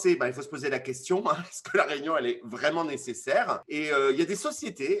 pour commencer, il faut se poser la question, est-ce que la réunion, elle est vraiment nécessaire? Et il y a des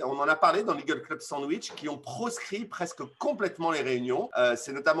sociétés, on en a parlé dans Legal Club Sandwich, qui ont proscrit presque complètement les réunions.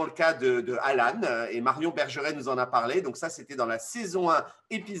 C'est notamment le cas de Alan, et Marion Bergeret nous en a parlé. Donc ça, c'était dans la saison 1,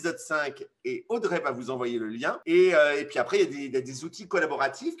 épisode 5, et Audrey va vous envoyer le lien. Et puis après, il y a des outils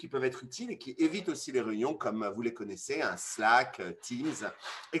collaboratifs qui peuvent être utiles et qui évitent aussi les réunions, comme vous les connaissez, Slack, Teams,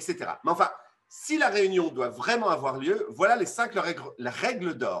 etc. Mais enfin, si la réunion doit vraiment avoir lieu, voilà les 5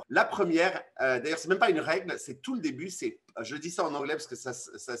 règles d'or. La première, d'ailleurs, c'est même pas une règle, c'est tout le début, je dis ça en anglais parce que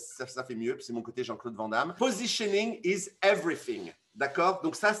ça fait mieux, puis c'est mon côté Jean-Claude Van Damme. Positioning is everything. D'accord?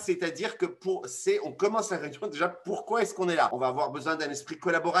 Donc ça, c'est-à-dire que on commence la réunion déjà, pourquoi est-ce qu'on est là? On va avoir besoin d'un esprit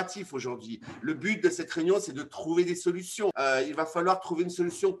collaboratif aujourd'hui. Le but de cette réunion, c'est de trouver des solutions. Il va falloir trouver une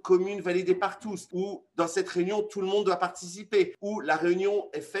solution commune validée par tous, ou dans cette réunion, tout le monde doit participer, ou la réunion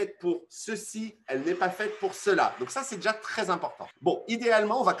est faite pour ceci, elle n'est pas faite pour cela. Donc ça, c'est déjà très important. Bon,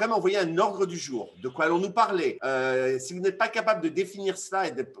 idéalement, on va quand même envoyer un ordre du jour. De quoi allons-nous parler? Si vous n'êtes pas capable de définir cela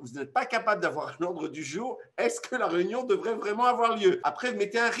et vous n'êtes pas capable d'avoir un ordre du jour, est-ce que la réunion devrait vraiment avoir lieu? Après,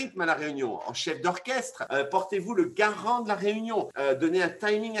 mettez un rythme à la réunion. En chef d'orchestre, portez-vous le garant de la réunion. Donnez un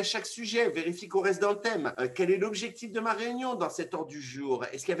timing à chaque sujet. Vérifiez qu'on reste dans le thème. Quel est l'objectif de ma réunion dans cet ordre du jour?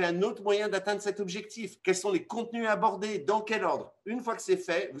 Est-ce qu'il y avait un autre moyen d'atteindre cet objectif? Quels sont les contenus à aborder? Dans quel ordre? Une fois que c'est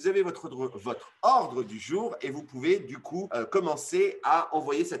fait, vous avez votre ordre du jour et vous pouvez du coup commencer à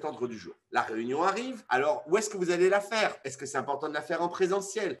envoyer cet ordre du jour. La réunion arrive. Alors, où est-ce que vous allez la faire? Est-ce que c'est important de la faire en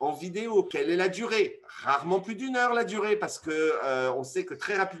présentiel, en vidéo? Quelle est la durée? Rarement plus d'1 heure la durée parce que on sait que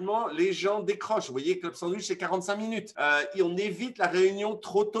très rapidement, les gens décrochent. Vous voyez, Club Sandwich, c'est 45 minutes. Et on évite la réunion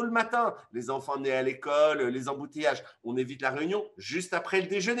trop tôt le matin. Les enfants nés à l'école, les embouteillages. On évite la réunion juste après le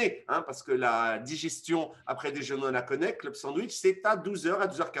déjeuner, parce que la digestion après le déjeuner, on la connaît. Club Sandwich, c'est à 12h, à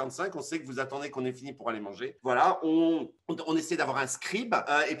 12h45. On sait que vous attendez qu'on ait fini pour aller manger. Voilà, on essaie d'avoir un scribe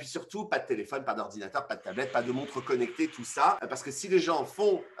et puis surtout, pas de téléphone, pas d'ordinateur, pas de tablette, pas de montre connectée, tout ça. Parce que si les gens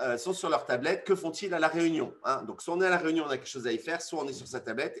sont sur leur tablette, que font-ils à la réunion? Donc, si on est à la réunion, on a quelque chose à faire, soit on est sur sa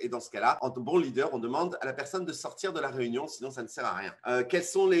tablette. Et dans ce cas-là, en bon leader, on demande à la personne de sortir de la réunion, sinon ça ne sert à rien. Quels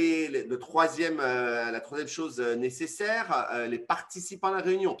sont la troisième chose nécessaire? Les participants à la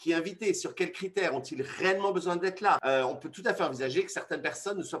réunion. Qui est invité? Sur quels critères? Ont-ils réellement besoin d'être là? On peut tout à fait envisager que certaines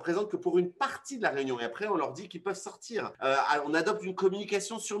personnes ne soient présentes que pour une partie de la réunion et après on leur dit qu'ils peuvent sortir. On adopte une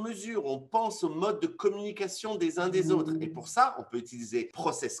communication sur mesure. On pense au mode de communication des uns des autres. Et pour ça, on peut utiliser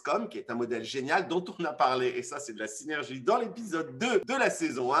ProcessCom, qui est un modèle génial dont on a parlé. Et ça, c'est de la synergie dans l'épisode 2 de la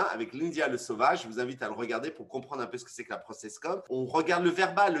saison 1 avec l'India le Sauvage. Je vous invite à le regarder pour comprendre un peu ce que c'est que la ProcessCom. On regarde le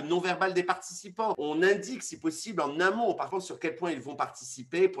verbal, le non-verbal des participants. On indique, si possible, en amont, par contre, sur quel point ils vont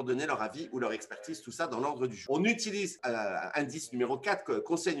participer pour donner leur avis ou leur expertise, tout ça dans l'ordre du jour. On utilise indice numéro 4,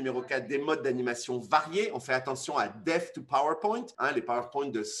 conseil numéro 4, des modes d'animation variés. On fait attention à Dev to PowerPoint, les PowerPoint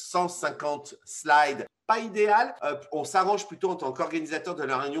de 150 slides. Pas idéal. On s'arrange plutôt en tant qu'organisateur de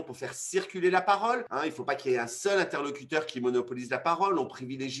la réunion pour faire circuler la parole. Il ne faut pas qu'il y ait un seul interlocuteur qui monopolise la parole. On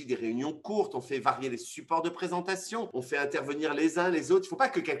privilégie des réunions courtes. On fait varier les supports de présentation. On fait intervenir les uns les autres. Il ne faut pas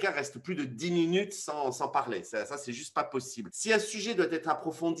que quelqu'un reste plus de 10 minutes sans parler. Ça c'est juste pas possible. Si un sujet doit être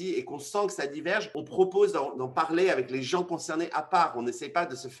approfondi et qu'on sent que ça diverge, on propose d'en parler avec les gens concernés à part. On n'essaie pas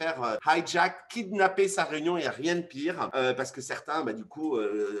de se faire hijack, kidnapper sa réunion. Il n'y a rien de pire parce que certains, du coup,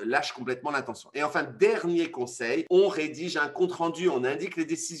 lâchent complètement l'intention. Et enfin, dernier conseil, on rédige un compte-rendu, on indique les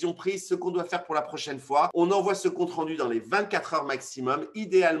décisions prises, ce qu'on doit faire pour la prochaine fois. On envoie ce compte-rendu dans les 24 heures maximum.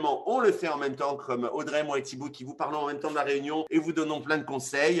 Idéalement, on le fait en même temps, comme Audrey, moi et Thibaut qui vous parlons en même temps de la réunion et vous donnons plein de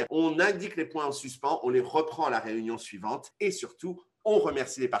conseils. On indique les points en suspens, on les reprend à la réunion suivante et surtout, on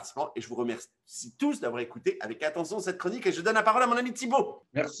remercie les participants et je vous remercie tous d'avoir écouté avec attention cette chronique et je donne la parole à mon ami Thibaut.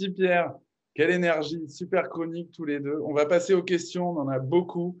 Merci Pierre. Quelle énergie, super chronique tous les deux. On va passer aux questions, on en a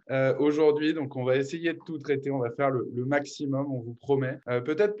beaucoup aujourd'hui, donc on va essayer de tout traiter, on va faire le maximum, on vous promet.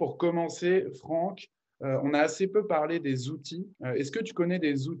 Peut-être pour commencer, Franck, on a assez peu parlé des outils. Est-ce que tu connais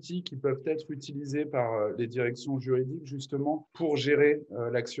des outils qui peuvent être utilisés par les directions juridiques justement pour gérer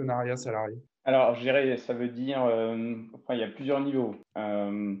l'actionnariat salarié? Alors, gérer, ça veut dire, il y a plusieurs niveaux.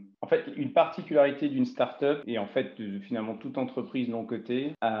 En fait, une particularité d'une start-up et en fait, finalement, toute entreprise non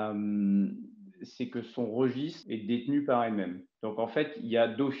cotée, c'est que son registre est détenu par elle-même. Donc, en fait, il y a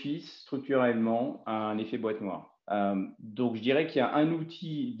d'office, structurellement, un effet boîte noire. Donc, je dirais qu'il y a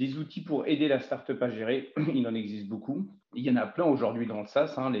des outils pour aider la start-up à gérer. Il en existe beaucoup. Il y en a plein aujourd'hui dans le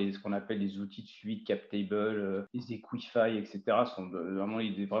SaaS, ce qu'on appelle les outils de suite, CapTable, les Equify, etc. sont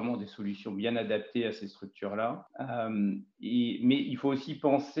vraiment des solutions bien adaptées à ces structures-là. Mais il faut aussi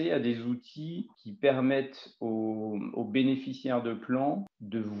penser à des outils qui permettent aux bénéficiaires de plans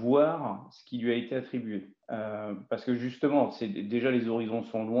de voir ce qui lui a été attribué. Parce que justement, déjà les horizons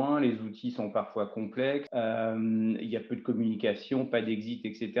sont loin, les outils sont parfois complexes, il y a peu de communication, pas d'exit,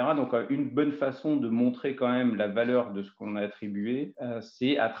 etc. Donc, une bonne façon de montrer quand même la valeur de ce qu'on a attribué,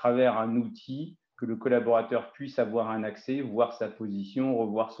 c'est à travers un outil que le collaborateur puisse avoir un accès, voir sa position,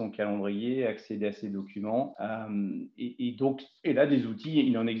 revoir son calendrier, accéder à ses documents. Et là, des outils,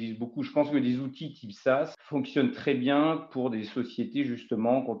 il en existe beaucoup. Je pense que des outils type SaaS fonctionnent très bien pour des sociétés,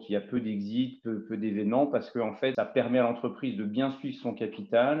 justement, quand il y a peu d'exits, peu d'événements, parce qu'en fait, ça permet à l'entreprise de bien suivre son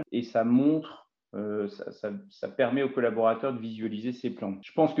capital et ça montre ça permet aux collaborateurs de visualiser ses plans.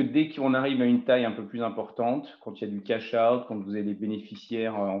 Je pense que dès qu'on arrive à une taille un peu plus importante, quand il y a du cash-out, quand vous avez des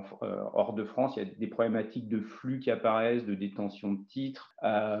bénéficiaires hors de France, il y a des problématiques de flux qui apparaissent, de détention de titres.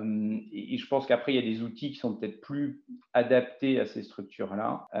 Et je pense qu'après, il y a des outils qui sont peut-être plus adaptés à ces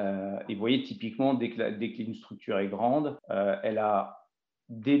structures-là. Et vous voyez, typiquement, dès qu'une structure est grande, elle a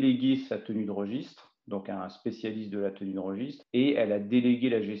délégué sa tenue de registre, donc à un spécialiste de la tenue de registre, et elle a délégué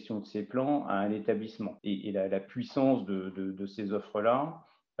la gestion de ses plans à un établissement. Et la puissance de ces offres-là,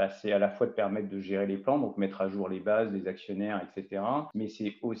 c'est à la fois de permettre de gérer les plans, donc mettre à jour les bases, les actionnaires, etc. Mais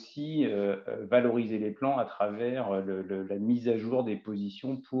c'est aussi valoriser les plans à travers la mise à jour des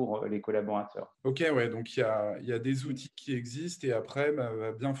positions pour les collaborateurs. Ok, ouais, donc il y a des outils qui existent et après,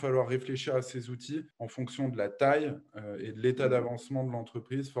 va bien falloir réfléchir à ces outils en fonction de la taille et de l'état d'avancement de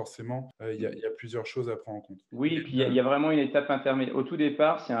l'entreprise. Forcément, il y a plusieurs choses à prendre en compte. Oui, et puis il y a vraiment une étape intermédiaire. Au tout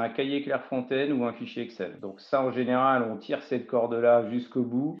départ, c'est un cahier Clairefontaine ou un fichier Excel. Donc ça, en général, on tire cette corde-là jusqu'au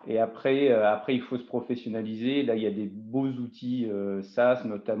bout. Et après, il faut se professionnaliser. Là, il y a des beaux outils SaaS,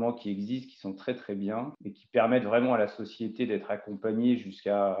 notamment, qui existent, qui sont très, très bien et qui permettent vraiment à la société d'être accompagnée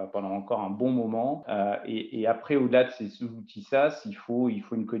pendant encore un bon moment. Et après, au-delà de ces outils SaaS, il faut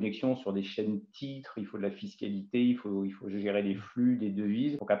une connexion sur des chaînes titres, il faut de la fiscalité, il faut gérer les flux, les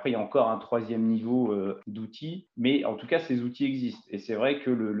devises. Donc après, il y a encore un troisième niveau d'outils. Mais en tout cas, ces outils existent. Et c'est vrai que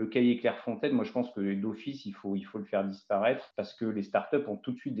le cahier Clairefontaine, moi, je pense que d'office, il faut le faire disparaître parce que les startups ont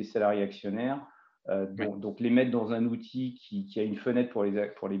tout de suite des salariés actionnaires. Donc, les mettre dans un outil qui a une fenêtre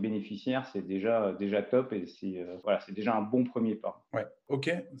pour les bénéficiaires, c'est déjà top et c'est déjà un bon premier pas. Ouais,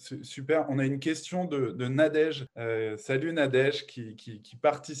 ok, super. On a une question de Nadège. Salut Nadège, qui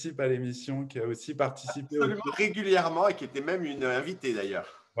participe à l'émission, qui a aussi participé Absolument régulièrement et qui était même une invitée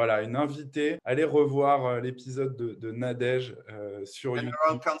d'ailleurs. Voilà, une invitée. Allez revoir l'épisode de Nadège sur YouTube.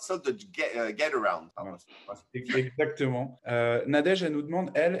 General Counsel de Get Around. Voilà. Exactement. Nadège, elle nous demande,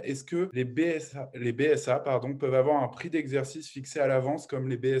 est-ce que les BSA peuvent avoir un prix d'exercice fixé à l'avance comme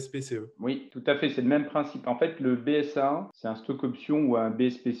les BSPCE? Oui, tout à fait, c'est le même principe. En fait, le BSA, c'est un stock option ou un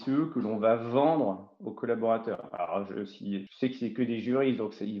BSPCE que l'on va vendre aux collaborateurs. Alors, je sais que c'est que des juristes,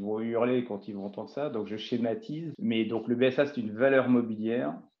 donc ils vont hurler quand ils vont entendre ça, donc je schématise. Mais donc, le BSA, c'est une valeur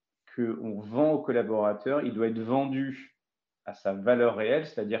mobilière qu'on vend aux collaborateurs. Il doit être vendu à sa valeur réelle,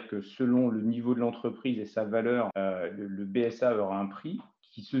 c'est-à-dire que selon le niveau de l'entreprise et sa valeur, le BSA aura un prix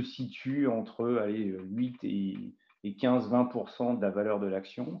qui se situe entre 8 et 15-20% de la valeur de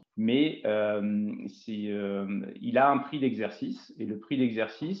l'action. Mais il a un prix d'exercice. Et le prix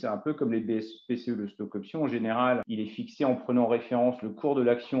d'exercice, c'est un peu comme les BSPCE, le stock option. En général, il est fixé en prenant référence le cours de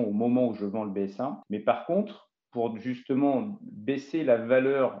l'action au moment où je vends le BSA. Mais par contre, pour justement baisser la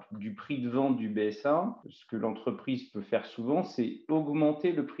valeur du prix de vente du BSA, ce que l'entreprise peut faire souvent, c'est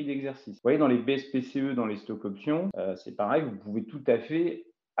augmenter le prix d'exercice. Vous voyez, dans les BSPCE, dans les stock options, c'est pareil, vous pouvez tout à fait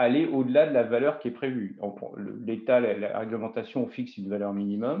aller au-delà de la valeur qui est prévue. L'État, la réglementation fixe une valeur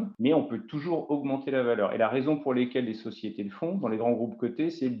minimum, mais on peut toujours augmenter la valeur. Et la raison pour laquelle les sociétés le font, dans les grands groupes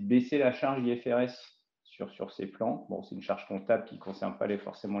cotés, c'est de baisser la charge IFRS sur ces plans. Bon, c'est une charge comptable qui ne concerne pas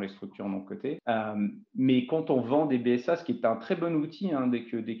forcément les structures non cotées. Mais quand on vend des BSA, ce qui est un très bon outil,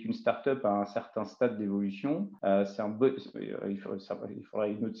 dès qu'une startup a un certain stade d'évolution, il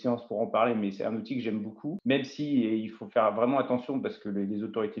faudrait une autre séance pour en parler, mais c'est un outil que j'aime beaucoup, même si il faut faire vraiment attention parce que les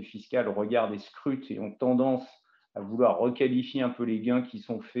autorités fiscales regardent et scrutent et ont tendance à vouloir requalifier un peu les gains qui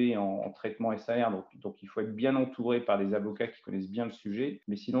sont faits en traitement SAR. Donc, il faut être bien entouré par des avocats qui connaissent bien le sujet,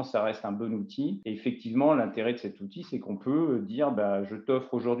 mais sinon, ça reste un bon outil. Et effectivement, l'intérêt de cet outil, c'est qu'on peut dire, je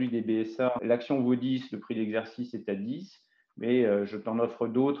t'offre aujourd'hui des BSA, l'action vaut 10, le prix d'exercice est à 10, mais je t'en offre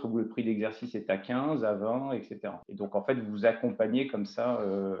d'autres où le prix d'exercice est à 15, à 20, etc. Et donc, en fait, vous accompagnez comme ça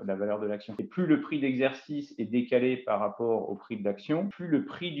la valeur de l'action. Et plus le prix d'exercice est décalé par rapport au prix de l'action, plus le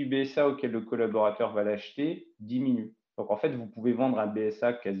prix du BSA auquel le collaborateur va l'acheter diminue. Donc, en fait, vous pouvez vendre un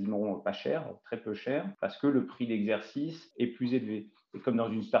BSA quasiment pas cher, très peu cher, parce que le prix d'exercice est plus élevé. Et comme dans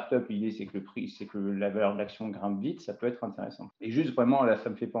une startup, l'idée, c'est que la valeur de l'action grimpe vite, ça peut être intéressant. Et juste vraiment, là, ça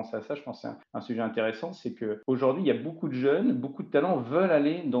me fait penser à ça, je pense que c'est un sujet intéressant, c'est qu'aujourd'hui, il y a beaucoup de jeunes, beaucoup de talents veulent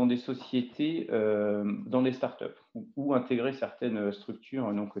aller dans des sociétés, dans des startups, ou intégrer certaines structures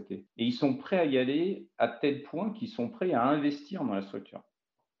non cotées. Et ils sont prêts à y aller à tel point qu'ils sont prêts à investir dans la structure.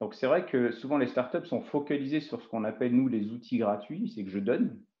 Donc, c'est vrai que souvent, les startups sont focalisées sur ce qu'on appelle, nous, les outils gratuits, c'est que je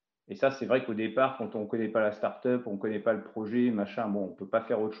donne. Et ça, c'est vrai qu'au départ, quand on ne connaît pas la startup, on ne connaît pas le projet, machin, on ne peut pas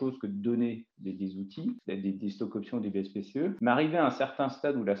faire autre chose que de donner des outils, des stock options, des BSPCE. Mais arrivé à un certain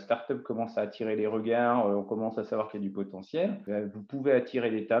stade où la startup commence à attirer les regards, on commence à savoir qu'il y a du potentiel, vous pouvez attirer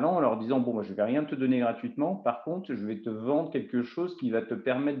les talents en leur disant, moi, je ne vais rien te donner gratuitement, par contre, je vais te vendre quelque chose qui va te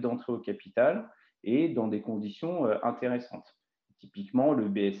permettre d'entrer au capital et dans des conditions intéressantes. Typiquement, le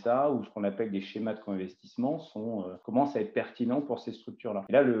BSA ou ce qu'on appelle des schémas de co-investissement commencent à être pertinents pour ces structures-là.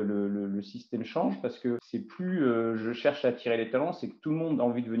 Et là, le système change parce que c'est plus je cherche à attirer les talents, c'est que tout le monde a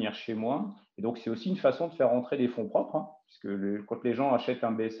envie de venir chez moi. Et donc, c'est aussi une façon de faire rentrer des fonds propres, puisque quand les gens achètent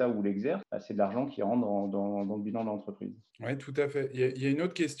un BSA ou l'exercent, c'est de l'argent qui rentre dans le bilan de l'entreprise. Oui, tout à fait. Il y a une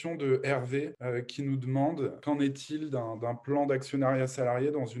autre question de Hervé qui nous demande qu'en est-il d'un plan d'actionnariat salarié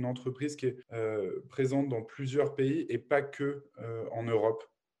dans une entreprise qui est présente dans plusieurs pays et pas que en Europe?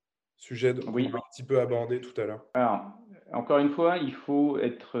 Sujet qu'on a un petit peu abordé tout à l'heure. Alors, encore une fois, il faut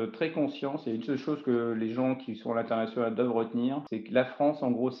être très conscient. C'est une seule chose que les gens qui sont à l'international doivent retenir, c'est que la France, en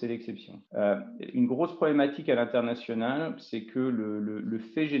gros, c'est l'exception. Une grosse problématique à l'international, c'est que le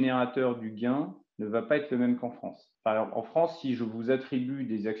fait générateur du gain ne va pas être le même qu'en France. Par exemple, en France, si je vous attribue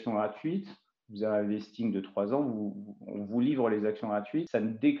des actions gratuites, vous avez un vesting de 3 ans, on vous livre les actions gratuites, ça ne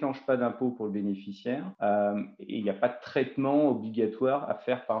déclenche pas d'impôt pour le bénéficiaire et il n'y a pas de traitement obligatoire à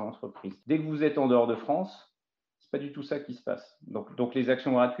faire par l'entreprise. Dès que vous êtes en dehors de France, c'est pas du tout ça qui se passe. Donc les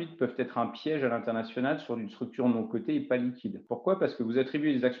actions gratuites peuvent être un piège à l'international sur une structure non cotée et pas liquide. Pourquoi? Parce que vous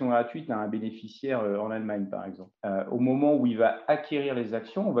attribuez des actions gratuites à un bénéficiaire en Allemagne, par exemple. Au moment où il va acquérir les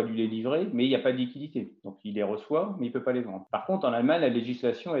actions, on va lui les livrer, mais il n'y a pas de liquidité. Donc il les reçoit, mais il ne peut pas les vendre. Par contre, en Allemagne, la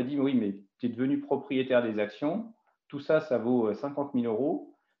législation a dit oui, mais tu es devenu propriétaire des actions, tout ça, ça vaut 50 000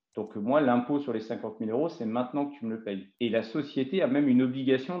 euros. Donc moi, l'impôt sur les 50 000 euros, c'est maintenant que tu me le payes. Et la société a même une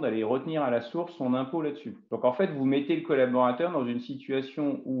obligation d'aller retenir à la source son impôt là-dessus. Donc en fait, vous mettez le collaborateur dans une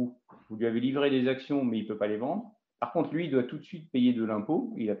situation où vous lui avez livré des actions, mais il ne peut pas les vendre. Par contre, lui, il doit tout de suite payer de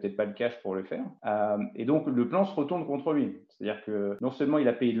l'impôt. Il n'a peut-être pas le cash pour le faire. Et donc, le plan se retourne contre lui. C'est-à-dire que non seulement il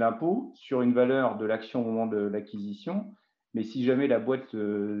a payé de l'impôt sur une valeur de l'action au moment de l'acquisition, mais si jamais la boîte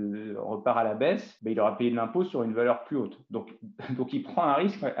repart à la baisse, ben, il aura payé de l'impôt sur une valeur plus haute. Donc il prend un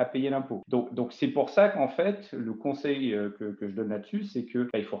risque à payer l'impôt. Donc c'est pour ça qu'en fait, le conseil que je donne là-dessus, c'est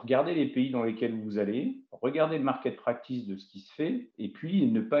qu'il faut regarder les pays dans lesquels vous allez, regarder le market practice de ce qui se fait, et puis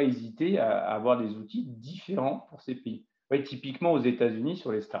ne pas hésiter à avoir des outils différents pour ces pays. Ouais, typiquement aux États-Unis,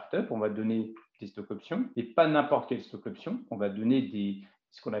 sur les startups, on va donner des stock options, et pas n'importe quelle stock option. On va donner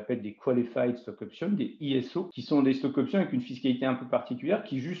ce qu'on appelle des Qualified Stock Options, des ISO, qui sont des stock options avec une fiscalité un peu particulière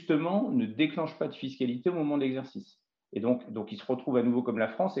qui, justement, ne déclenchent pas de fiscalité au moment de l'exercice. Et donc, ils se retrouvent à nouveau comme la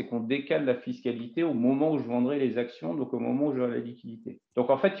France et qu'on décale la fiscalité au moment où je vendrai les actions, donc au moment où j'aurai la liquidité. Donc,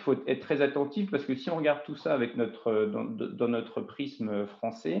 en fait, il faut être très attentif parce que si on regarde tout ça avec dans notre prisme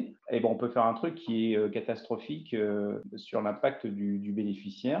français, eh ben, on peut faire un truc qui est catastrophique sur l'impact du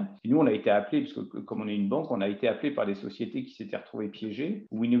bénéficiaire. Et nous, on a été appelés, parce que comme on est une banque, on a été appelés par des sociétés qui s'étaient retrouvées piégées,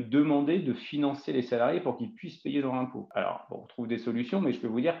 où ils nous demandaient de financer les salariés pour qu'ils puissent payer leur impôt. Alors, bon, on trouve des solutions, mais je peux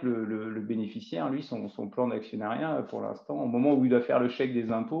vous dire que le bénéficiaire, lui, son plan d'actionnariat, pour l'instant, au moment où il doit faire le chèque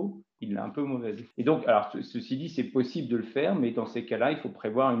des impôts, il l'a un peu mauvaise. Et donc, alors, ceci dit, c'est possible de le faire, mais dans ces cas-là, il faut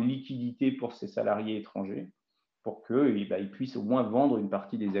prévoir une liquidité pour ces salariés étrangers pour qu'ils puissent au moins vendre une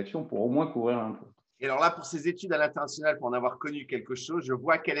partie des actions pour au moins couvrir l'impôt. Et alors là, pour ces études à l'international, pour en avoir connu quelque chose, je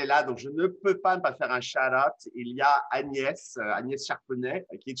vois qu'elle est là, donc je ne peux pas ne pas faire un shout-out. Il y a Agnès Charpenay,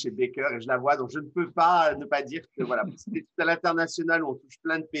 qui est de chez Baker, et je la vois, donc je ne peux pas ne pas dire que voilà, pour ces études à l'international où on touche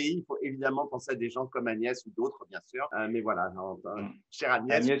plein de pays, il faut évidemment penser à des gens comme Agnès ou d'autres, bien sûr. Mais voilà, chère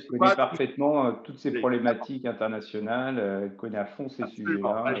Agnès. Agnès connaît parfaitement toutes ces problématiques internationales, elle connaît à fond ces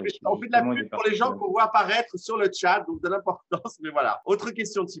sujets-là. On fait de la pub pour les gens qu'on voit apparaître sur le chat, donc de l'importance, mais voilà. Autre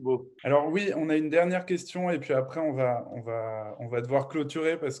question, Thibaut. Alors oui, on a une dernière question et puis après on va devoir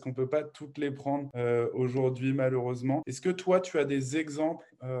clôturer parce qu'on ne peut pas toutes les prendre aujourd'hui malheureusement. Est-ce que toi tu as des exemples,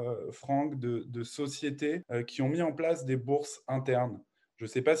 Franck, de sociétés qui ont mis en place des bourses internes? Je ne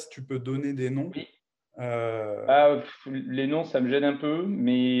sais pas si tu peux donner des noms. Oui. Les noms, ça me gêne un peu,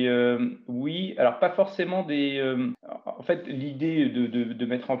 mais oui, alors pas forcément en fait, l'idée de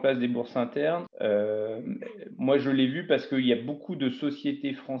mettre en place des bourses internes, moi je l'ai vu parce qu'il y a beaucoup de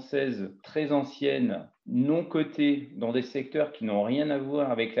sociétés françaises très anciennes, non cotées, dans des secteurs qui n'ont rien à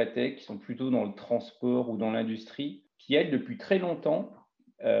voir avec la tech, qui sont plutôt dans le transport ou dans l'industrie, qui elles, depuis très longtemps,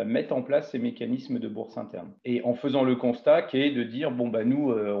 mettent en place ces mécanismes de bourse interne. Et en faisant le constat qui est de dire, bon,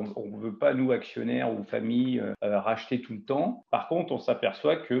 nous, on ne veut pas, nous, actionnaires ou familles, racheter tout le temps. Par contre, on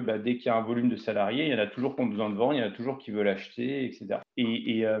s'aperçoit que dès qu'il y a un volume de salariés, il y en a toujours qui ont besoin de vendre, il y en a toujours qui veulent acheter, etc.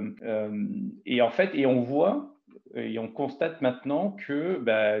 Et en fait, on voit et on constate maintenant que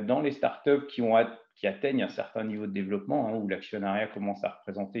dans les startups qui atteignent un certain niveau de développement, où l'actionnariat commence à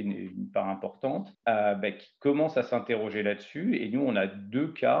représenter une part importante, qui commencent à s'interroger là-dessus. Et nous, on a 2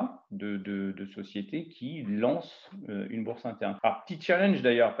 cas de sociétés qui lancent une bourse interne. Alors, petit challenge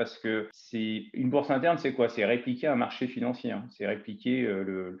d'ailleurs, parce que une bourse interne, c'est quoi? C'est répliquer un marché financier. C'est répliquer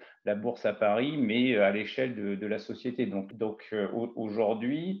la bourse à Paris, mais à l'échelle de la société. Donc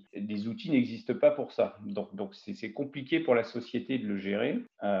aujourd'hui, des outils n'existent pas pour ça. Donc c'est compliqué pour la société de le gérer,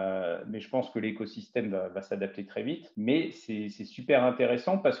 mais je pense que l'écosystème va s'adapter très vite. Mais c'est super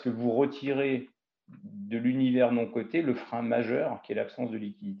intéressant parce que vous retirez de l'univers non coté le frein majeur qui est l'absence de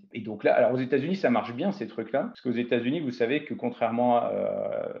liquidité. Et donc là, alors aux États-Unis, ça marche bien ces trucs-là, parce qu'aux États-Unis, vous savez que contrairement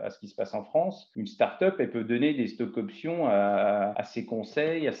à ce qui se passe en France, une start-up, elle peut donner des stock options à ses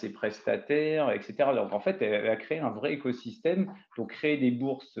conseils, à ses prestataires, etc. Donc en fait, elle va créer un vrai écosystème. Donc créer des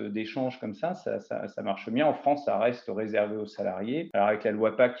bourses d'échange comme ça marche bien. En France, ça reste réservé aux salariés. Alors avec la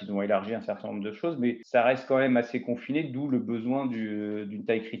loi Pacte, ils ont élargi un certain nombre de choses, mais ça reste quand même assez confiné, d'où le besoin d'une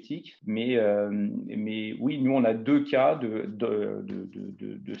taille critique. Mais oui, nous, on a 2 cas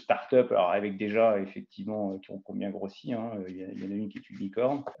de start-up, alors avec déjà, effectivement, qui ont bien grossi. Il y en a une qui est une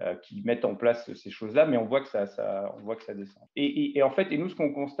licorne, qui mettent en place ces choses-là, mais on voit que ça descend. Et en fait, nous, ce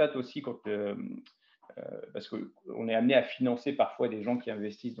qu'on constate aussi parce qu'on est amené à financer parfois des gens qui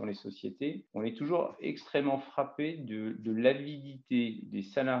investissent dans les sociétés, on est toujours extrêmement frappé de l'avidité des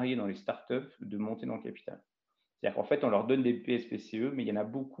salariés dans les startups de monter dans le capital. C'est-à-dire qu'en fait, on leur donne des PSPCE, mais il y en a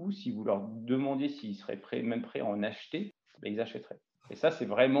beaucoup, si vous leur demandiez s'ils seraient même prêts à en acheter, ils achèteraient. Et ça, c'est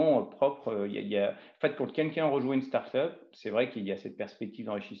vraiment propre. En fait, quand quelqu'un rejoint une startup, c'est vrai qu'il y a cette perspective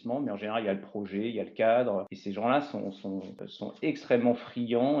d'enrichissement, mais en général, il y a le projet, il y a le cadre. Et ces gens-là sont extrêmement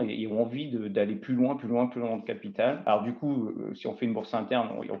friands et ont envie d'aller plus loin dans le capital. Alors du coup, si on fait une bourse interne,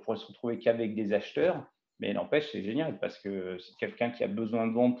 on pourrait se retrouver qu'avec des acheteurs. Mais n'empêche, c'est génial parce que c'est quelqu'un qui a besoin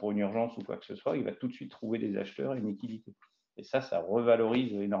de vendre pour une urgence ou quoi que ce soit, il va tout de suite trouver des acheteurs et une liquidité. Et ça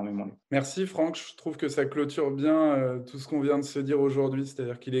revalorise énormément. Merci Franck, je trouve que ça clôture bien tout ce qu'on vient de se dire aujourd'hui,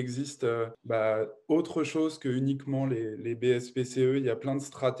 c'est-à-dire qu'il existe autre chose que uniquement les BSPCE, il y a plein de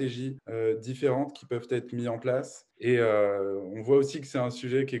stratégies différentes qui peuvent être mises en place. Et on voit aussi que c'est un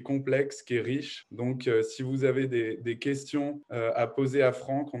sujet qui est complexe, qui est riche. Donc, si vous avez des questions à poser à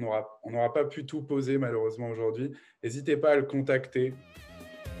Franck, on n'aura pas pu tout poser malheureusement aujourd'hui, n'hésitez pas à le contacter.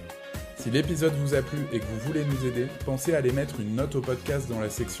 Si l'épisode vous a plu et que vous voulez nous aider, pensez à aller mettre une note au podcast dans la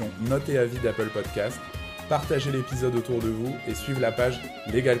section Notes et avis d'Apple Podcast, partagez l'épisode autour de vous et suivez la page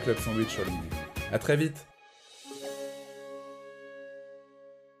Legal Club Sandwich sur LinkedIn. À très vite!